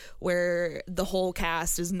movie where the whole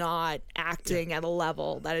cast is not acting at a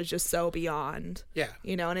level that is just so beyond.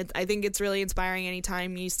 And I think it's really inspiring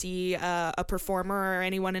anytime you see a performer or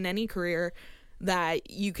anyone in any career that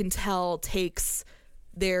you can tell takes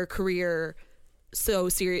their career so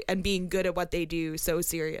serious and being good at what they do so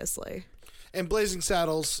seriously. And Blazing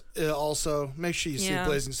Saddles also. Make sure you see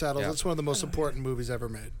Blazing Saddles. It's one of the most important movies ever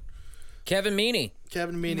made. Kevin Meaney.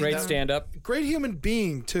 Great stand-up. Great human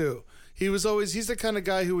being, too. He's the kind of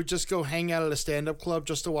guy who would just go hang out at a stand-up club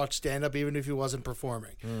just to watch stand-up even if he wasn't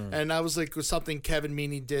performing. And that was like something Kevin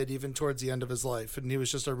Meaney did even towards the end of his life. And he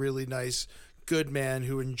was just a really nice, good man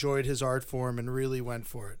who enjoyed his art form and really went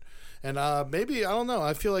for it. And maybe, I don't know,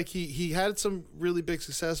 I feel like he had some really big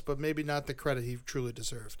success, but maybe not the credit he truly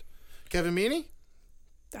deserved. Kevin Meaney?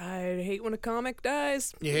 I hate when a comic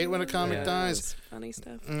dies. You hate when a comic dies? Funny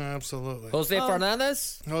stuff. Absolutely. Jose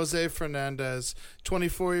Fernandez? Jose Fernandez,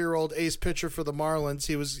 24-year-old ace pitcher for the Marlins.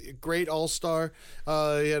 He was a great all-star.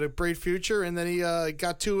 He had a great future, and then he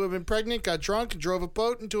got two women pregnant, got drunk, and drove a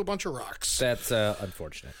boat into a bunch of rocks. That's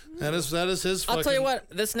unfortunate. That is his fucking... I'll tell you what,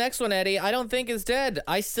 this next one, Eddie, I don't think is dead.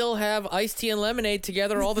 I still have iced tea and lemonade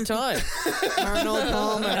together all the time. Arnold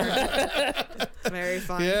Palmer. Very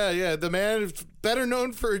funny. Yeah. The man is better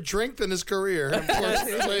known for a drink than his career.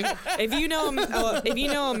 Unfortunately. If you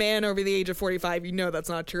know a man over the age of 45, you know that's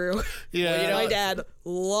not true. Yeah. Well, my dad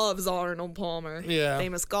loves Arnold Palmer. Yeah.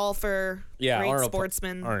 Famous golfer. Great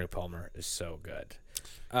sportsman. Arnold Palmer is so good.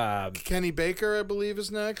 Kenny Baker, I believe, is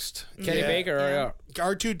next. Kenny Baker,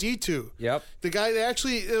 R2D2. Yep. The guy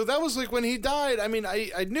that was like when he died. I mean,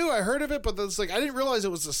 I knew I heard of it, but it's like I didn't realize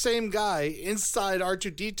it was the same guy inside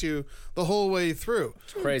R2D2 the whole way through.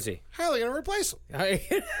 It's crazy. How are they going to replace him?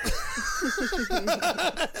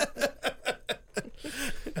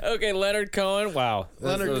 Okay, Leonard Cohen. Wow.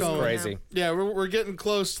 Leonard was Cohen. Crazy. Yeah, we're getting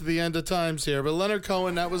close to the end of times here, but Leonard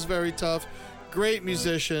Cohen, that was very tough. Great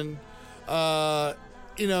musician. I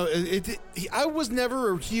was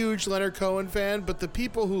never a huge Leonard Cohen fan, but the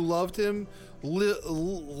people who loved him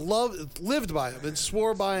lived by him and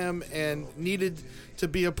swore by him and needed to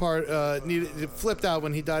be a part. Flipped out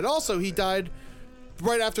when he died. Also, he died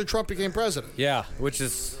right after Trump became president. Yeah, which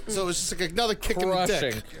is so it's just like another kick crushing. in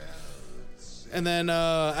the dick. And then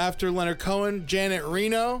after Leonard Cohen, Janet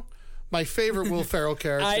Reno, my favorite Will Ferrell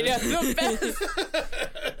character. I know, the best.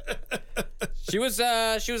 She was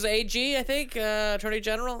AG, I think, Attorney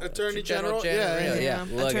General. Attorney General, Janet yeah.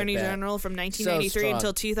 Reno. Look Attorney at that. General from 1993 So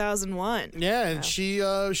until 2001. Yeah, and she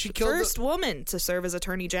killed First woman to serve as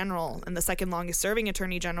Attorney General and the second longest serving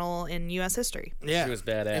Attorney General in U.S. history. Yeah, she was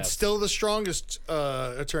badass. And still the strongest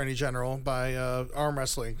Attorney General by arm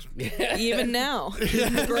wrestling. Even now,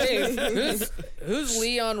 in the grave. Who's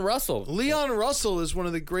Leon Russell? Leon Russell is one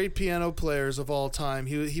of the great piano players of all time.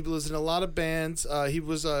 He was in a lot of bands. He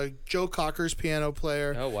was Joe Cocker's piano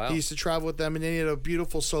player. Oh, wow. He used to travel with them, and then he had a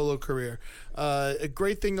beautiful solo career. A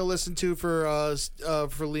great thing to listen to for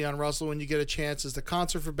Leon Russell when you get a chance is the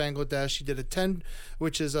concert for Bangladesh. He did a 10,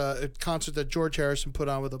 which is a concert that George Harrison put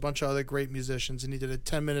on with a bunch of other great musicians, and he did a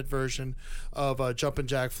 10-minute version of Jumpin'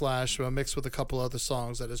 Jack Flash mixed with a couple other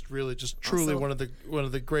songs. That is really just truly one of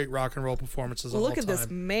the great rock and roll performances of all time. Look at this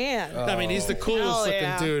man. I mean, he's the coolest looking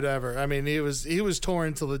yeah. dude ever. I mean, he was touring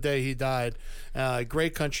until the day he died.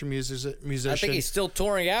 Great country musician. I think he's still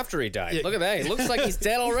touring after he died. Yeah. Look at that. He looks like he's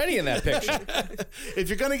dead already in that picture. If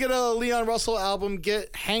you're gonna get a Leon Russell album,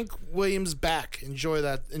 get Hank Williams Back. Enjoy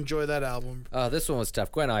that album. This one was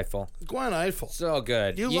tough. Gwen Eiffel. So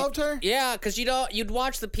good. You loved her? Yeah, because you'd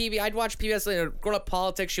watch the PBS. I'd watch PBS. Growing up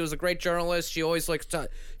politics, she was a great journalist. She always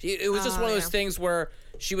it was just one of those things where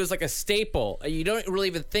she was like a staple. You don't really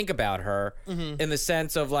even think about her in the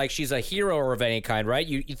sense of like she's a hero of any kind, right?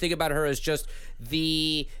 You think about her as just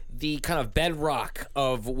the kind of bedrock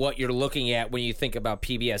of what you're looking at when you think about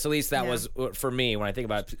PBS. At least that was for me when I think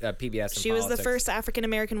about PBS. And she was the first African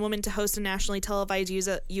American woman to host a nationally televised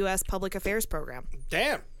U.S. public affairs program.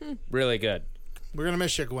 Damn. Really good. We're gonna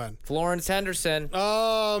miss you, Gwen. Florence Henderson.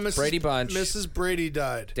 Oh, Brady Bunch. Mrs. Brady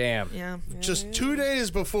died. Damn. Yeah. Just 2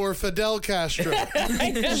 days before Fidel Castro.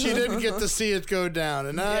 She didn't get to see it go down.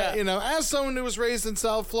 And as someone who was raised in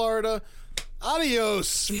South Florida,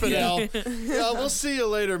 adios, Fidel. We'll see you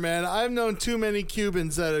later, man. I've known too many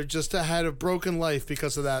Cubans that have just had a broken life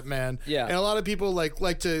because of that man. Yeah. And a lot of people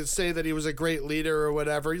like to say that he was a great leader or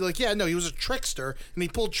whatever. You're like, yeah, no, he was a trickster and he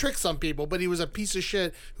pulled tricks on people, but he was a piece of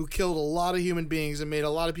shit who killed a lot of human beings and made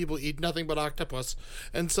a lot of people eat nothing but octopus.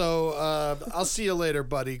 And so I'll see you later,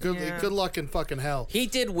 buddy. Good luck in fucking hell. He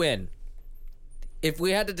did win. If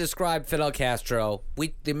we had to describe Fidel Castro,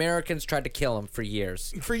 the Americans tried to kill him for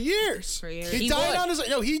years. For years. He died won. on his...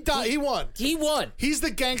 No, he died. He won. He won. He's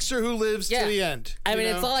the gangster who lives to the end. I mean,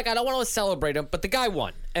 it's not like I don't want to celebrate him, but the guy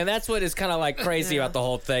won. And that's what is kind of like crazy about the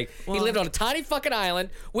whole thing. He lived on a tiny fucking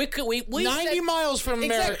island. We 90 miles from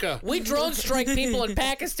America. Exactly. We drone strike people in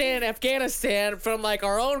Pakistan and Afghanistan from like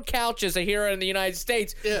our own couches here in the United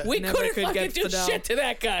States. Yeah. We couldn't fucking do shit to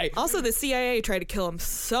that guy. Also, the CIA tried to kill him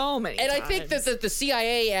so many times. I think that the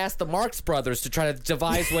CIA asked the Marx Brothers to try to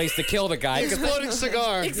devise ways to kill the guy. Exploding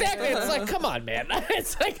cigar. Exactly. It's like, come on, man.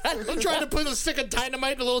 It's like I'm trying to put a stick of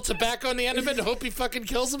dynamite and a little tobacco on the end of it and hope he fucking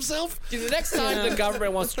kills himself. The next time the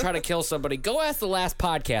government wants to try to kill somebody, go ask the last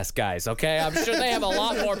podcast guys, okay? I'm sure they have a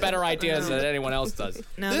lot more better ideas than anyone else does.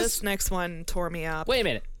 Now, this next one tore me up. Wait a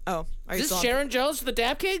minute. Oh, are you Is this Sharon Jones for the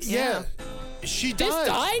Dap Kings? Yeah. She died. This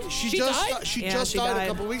died? She just died a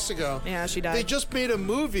couple weeks ago. Yeah, she died. They just made a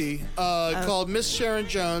movie called Miss Sharon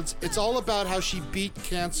Jones. It's all about how she beat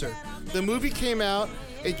cancer. The movie came out.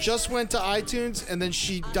 It just went to iTunes, and then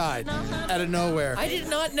she died out of nowhere. I did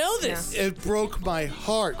not know this. It broke my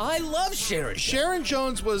heart. I love Sharon Jones. Sharon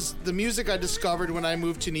Jones was the music I discovered when I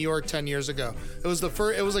moved to New York 10 years ago. It was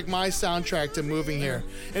it was like my soundtrack to moving here.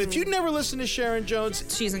 And if you'd never listened to Sharon Jones,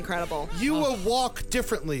 she's incredible. You will walk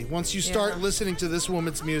differently once you start listening to this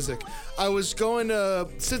woman's music. I was going to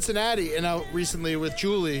Cincinnati and out recently with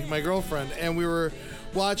Julie, my girlfriend, and we were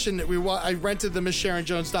watching. I rented the Miss Sharon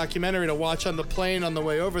Jones documentary to watch on the plane on the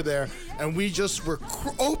way over there, and we just were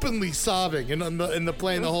openly sobbing in the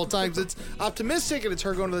plane the whole time. 'Cause it's optimistic, and it's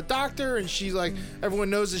her going to the doctor, and she's like, everyone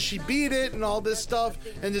knows that she beat it and all this stuff,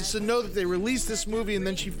 and just to know that they released this movie and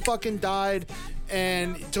then she fucking died.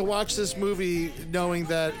 And to watch this movie knowing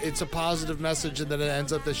that it's a positive message and that it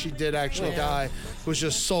ends up that she did actually die was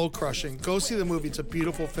just soul crushing. Go see the movie. It's a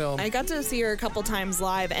beautiful film. I got to see her a couple times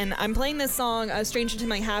live, and I'm playing this song, Stranger to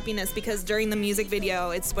My Happiness, because during the music video,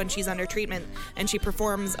 it's when she's under treatment, and she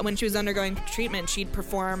performs, when she was undergoing treatment, she'd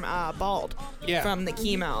perform Bald from the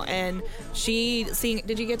chemo. And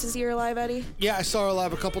did you get to see her live, Eddie? Yeah, I saw her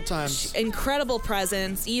live a couple times. Incredible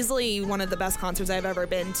presence, easily one of the best concerts I've ever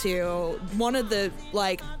been to. One of the,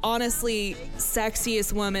 honestly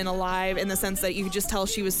sexiest women alive, in the sense that you could just tell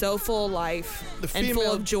she was so full of life and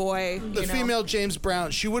full of joy. The female James Brown,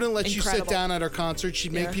 she wouldn't let you sit down at her concert.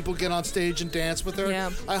 She'd make people get on stage and dance with her. Yeah.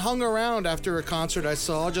 I hung around after a concert I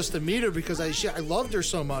saw just to meet her because I loved her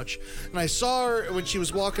so much. And I saw her when she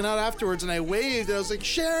was walking out afterwards, and I waved, and I was like,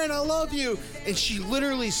 Sharon, I love you. And she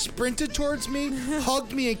literally sprinted towards me,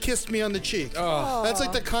 hugged me, and kissed me on the cheek. Oh. That's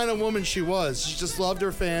like the kind of woman she was. She just loved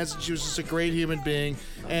her fans, and she was just a great human being.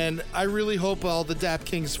 And I really hope all the Dap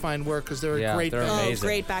Kings find work, because they're a great band. Amazing.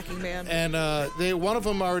 Great backing band. And one of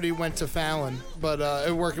them already went to Fallon,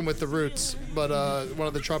 but working with the Roots, but one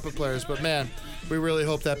of the trumpet players. But man, we really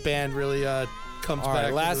hope that band really comes back. All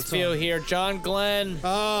right, last few here. John Glenn.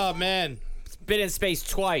 Oh man, been in space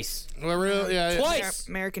twice. Well, really? Yeah, twice.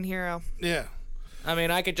 American hero. Yeah. I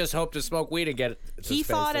mean, I could just hope to smoke weed and get it. He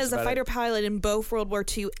fought as a fighter pilot in both World War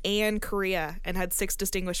II and Korea, and had 6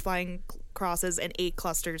 distinguished flying crosses and 8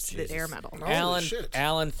 clusters to the air medal. Alan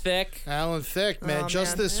Thicke. Alan Thicke, man.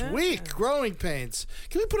 Just this week, Growing Pains.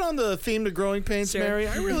 Can we put on the theme to Growing Pains, sure. Mary?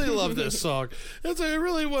 I really love this song. I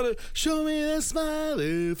really want to show me a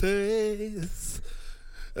smiley face.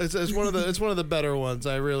 It's one of the better ones.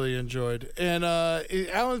 I really enjoyed. And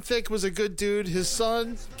Alan Thicke was a good dude. His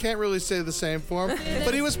son, can't really say the same for him,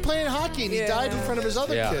 but he was playing hockey and he died in front of his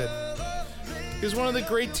other kid. He was one of the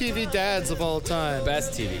great TV dads of all time.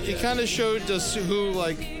 Best TV dad. He kind of showed us who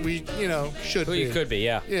we should be. Who you could be,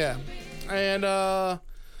 yeah. Yeah. And the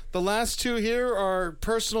last two here are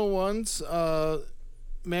personal ones.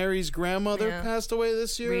 Mary's grandmother passed away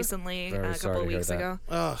this year. Recently, a couple of weeks ago.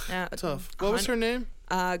 Ugh, tough. What was her name?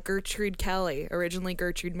 Gertrude Kelly, originally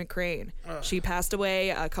Gertrude McCrane. She passed away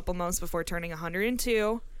a couple months before turning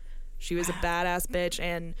 102. She was a badass bitch,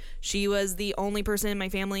 and she was the only person in my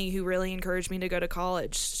family who really encouraged me to go to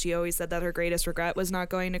college. She always said that her greatest regret was not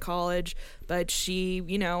going to college, but she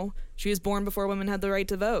was born before women had the right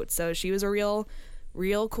to vote, so she was a real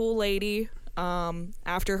cool lady.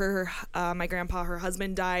 After my grandpa, her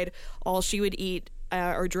husband, died, all she would eat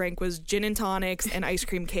or drink was gin and tonics and ice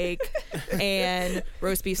cream cake and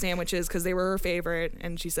roast beef sandwiches, because they were her favorite,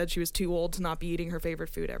 and she said she was too old to not be eating her favorite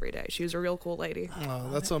food every day. She was a real cool lady. Oh,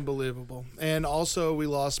 that's unbelievable. And also, we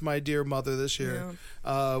lost my dear mother this year,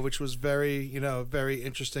 which was very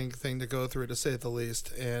interesting thing to go through, to say the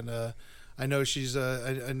least. And I know she's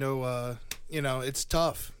it's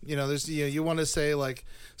tough. There's you want to say like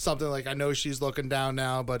something like, I know she's looking down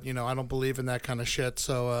now, but I don't believe in that kind of shit.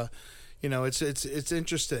 So it's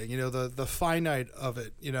interesting. The finite of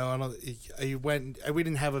it. We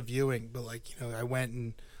didn't have a viewing, but I went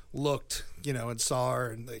and looked, and saw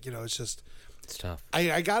her, and it's just. It's tough.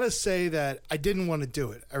 I gotta say that I didn't want to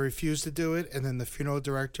do it. I refused to do it, and then the funeral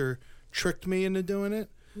director tricked me into doing it.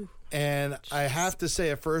 And I have to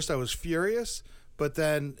say, at first I was furious, but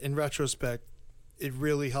then in retrospect, it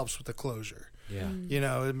really helps with the closure. Yeah.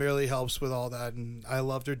 It really helps with all that. And I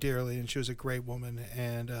loved her dearly, and she was a great woman.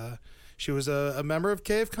 And she was a member of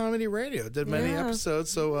KF Comedy Radio, did many episodes.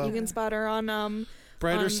 So you can spot her on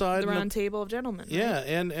Brighter Side, the Round Table of Gentlemen. Yeah, right?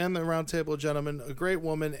 and the Round Table of Gentlemen, a great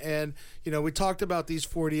woman. And we talked about these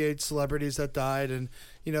 48 celebrities that died, and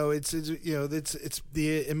it's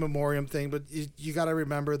the In Memoriam thing, but you got to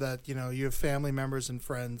remember that you have family members and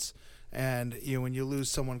friends, and when you lose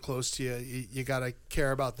someone close to you, you got to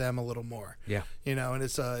care about them a little more. Yeah. And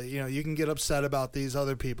it's you can get upset about these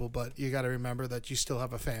other people, but you got to remember that you still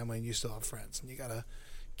have a family and you still have friends, and you got to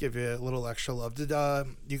give you a little extra love. Did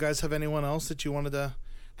you guys have anyone else that you wanted to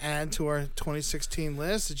add to our 2016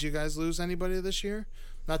 list? Did you guys lose anybody this year?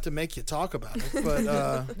 Not to make you talk about it, but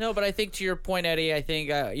no. But I think to your point, Eddie, I think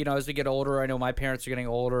as we get older, I know my parents are getting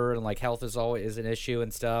older, and health is always an issue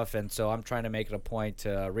and stuff, and so I'm trying to make it a point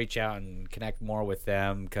to reach out and connect more with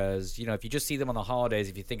them, because if you just see them on the holidays,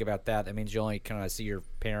 if you think about that, that means you only kind of see your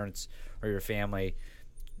parents or your family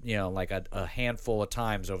like a handful of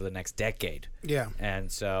times over the next decade. Yeah.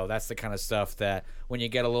 And so that's the kind of stuff that when you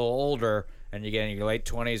get a little older and you get in your late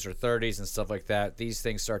 20s or 30s and stuff like that, these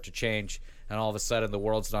things start to change. And all of a sudden, the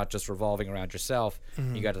world's not just revolving around yourself.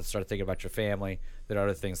 Mm-hmm. You got to start thinking about your family. There are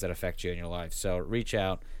other things that affect you in your life. So reach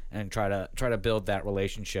out and try to build that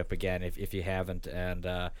relationship again if you haven't. And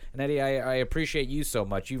Eddie, I appreciate you so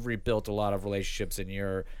much. You've rebuilt a lot of relationships in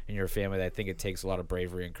your family. I think it takes a lot of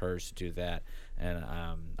bravery and courage to do that. And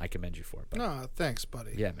I commend you for it. Buddy. No, thanks,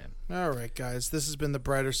 buddy. Yeah, man. All right, guys. This has been The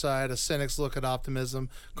Brighter Side, a cynic's look at optimism.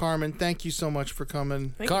 Carmen, thank you so much for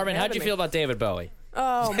coming. Carmen, how'd you feel about David Bowie?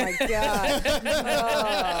 Oh my God!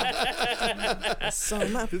 So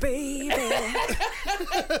my baby.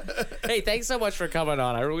 Hey, thanks so much for coming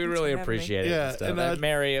on. We really appreciate it. Yeah, and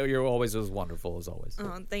Mary, you're always as wonderful as always.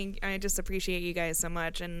 I just appreciate you guys so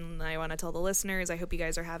much, and I want to tell the listeners, I hope you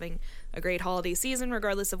guys are having a great holiday season,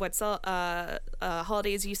 regardless of what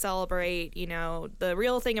holidays you celebrate. The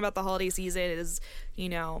real thing about the holiday season is,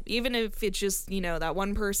 even if it's just, that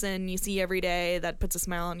one person you see every day that puts a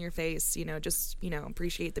smile on your face, just,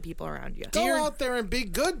 appreciate the people around you. Go out there and be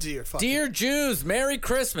good to your fucking... Dear Jews, Merry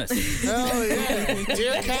Christmas. Hell yeah.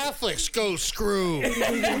 Dear Catholics, go screw.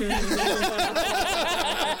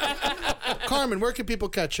 Carmen, where can people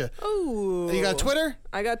catch you? Ooh. You got Twitter?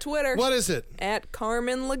 I got Twitter. What is it? At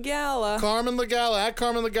Carmen Lagala. Carmen Lagala, at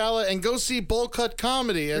Carmen Lagala, and go see Bowl Cut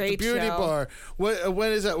Comedy at Great the Beauty show. Bar.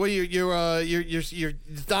 When is that? Well, you're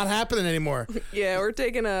it's not happening anymore. Yeah, we're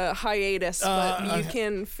taking a hiatus, but you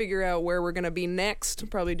can figure out where we're gonna be next.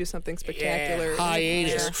 Probably do something spectacular.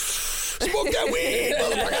 Hiatus. Smoke that weed,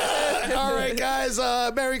 motherfucker! All right, guys.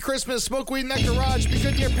 Merry Christmas. Smoke weed in that garage. Be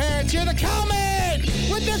good to your parents. Here to Carmen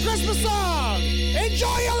with their Christmas song.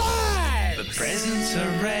 Enjoy your life. The presents are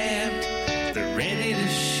wrapped. They're ready to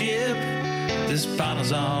ship. This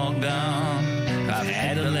bottle's all gone. I've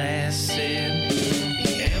had a last sip.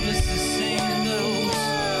 Ever since singing those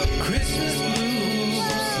Christmas blues,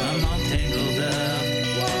 I'm all tangled up,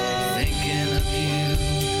 thinking of you.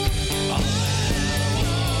 All I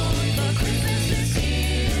want for Christmas is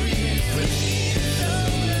here. Whiskey and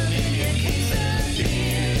soda, maybe a case of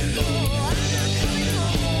beer. Oh, I'm not coming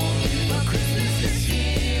home for Christmas this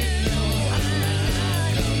year. No, I'm not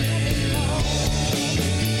coming home.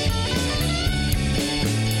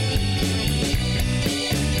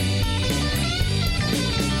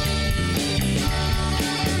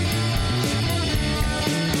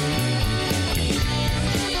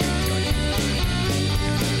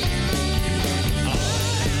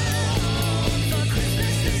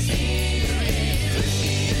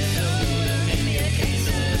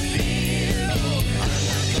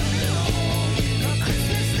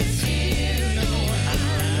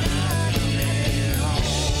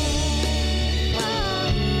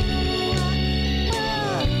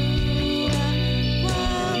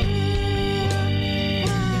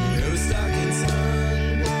 No stockings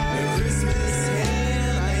hung, no Christmas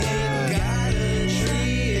ham. I ain't got a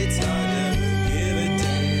tree, it's hard to give a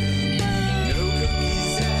damn. No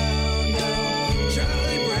cookies out, no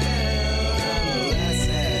Charlie Brown. I'm the last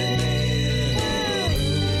sad man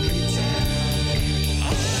in town.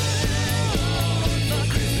 All I want for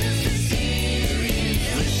Christmas this year is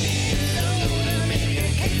whiskey and soda, maybe a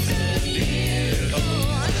case of beer. Oh,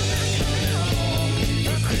 I'm not coming home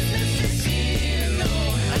for Christmas this year. No,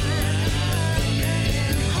 I'm not coming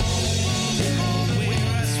home. Where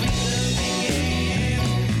our sweet love began.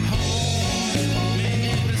 Home, may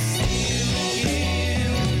never see you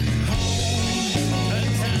again. Home, a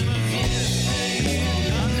time of yesterday.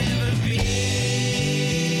 I'll never be there.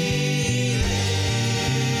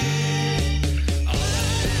 All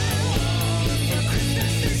I want for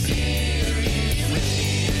Christmas this year is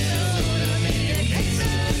whiskey and soda, maybe a case of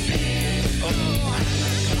beer. Oh, I'm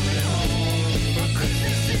not coming home for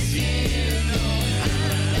Christmas this year. No, I'm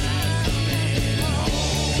not coming home.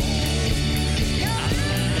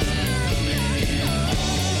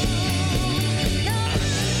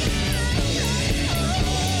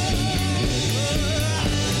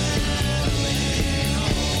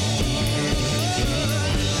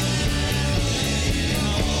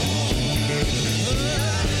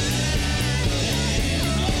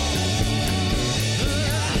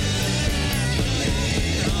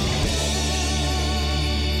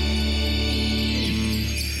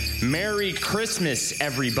 Merry Christmas,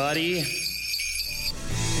 everybody.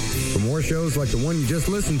 For more shows like the one you just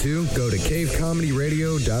listened to, go to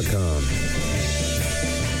cavecomedyradio.com.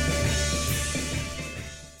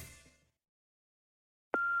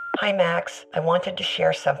 Hi, Max. I wanted to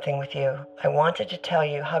share something with you. I wanted to tell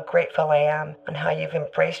you how grateful I am and how you've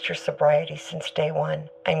embraced your sobriety since day one.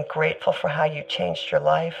 I'm grateful for how you changed your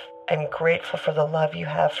life. I'm grateful for the love you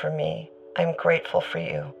have for me. I'm grateful for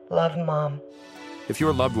you. Love, Mom. If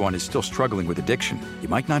your loved one is still struggling with addiction, you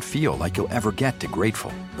might not feel like you'll ever get to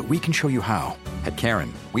grateful, but we can show you how. At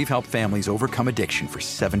Caron, we've helped families overcome addiction for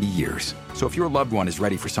 70 years. So if your loved one is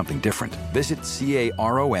ready for something different, visit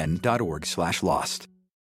caron.org/lost.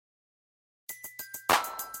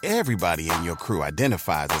 Everybody in your crew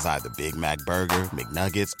identifies as either Big Mac Burger,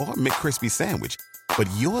 McNuggets, or McCrispy Sandwich. But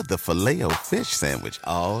you're the Filet-O-Fish Sandwich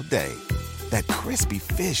all day. That crispy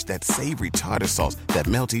fish, that savory tartar sauce, that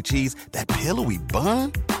melty cheese, that pillowy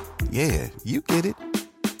bun. Yeah, you get it.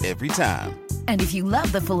 Every time. And if you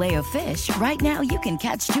love the Filet-O-Fish, right now you can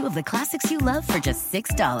catch 2 of the classics you love for just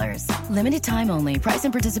 $6. Limited time only. Price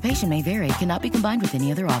and participation may vary. Cannot be combined with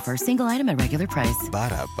any other offer. Single item at regular price.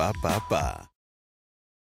 Ba-da-ba-ba-ba.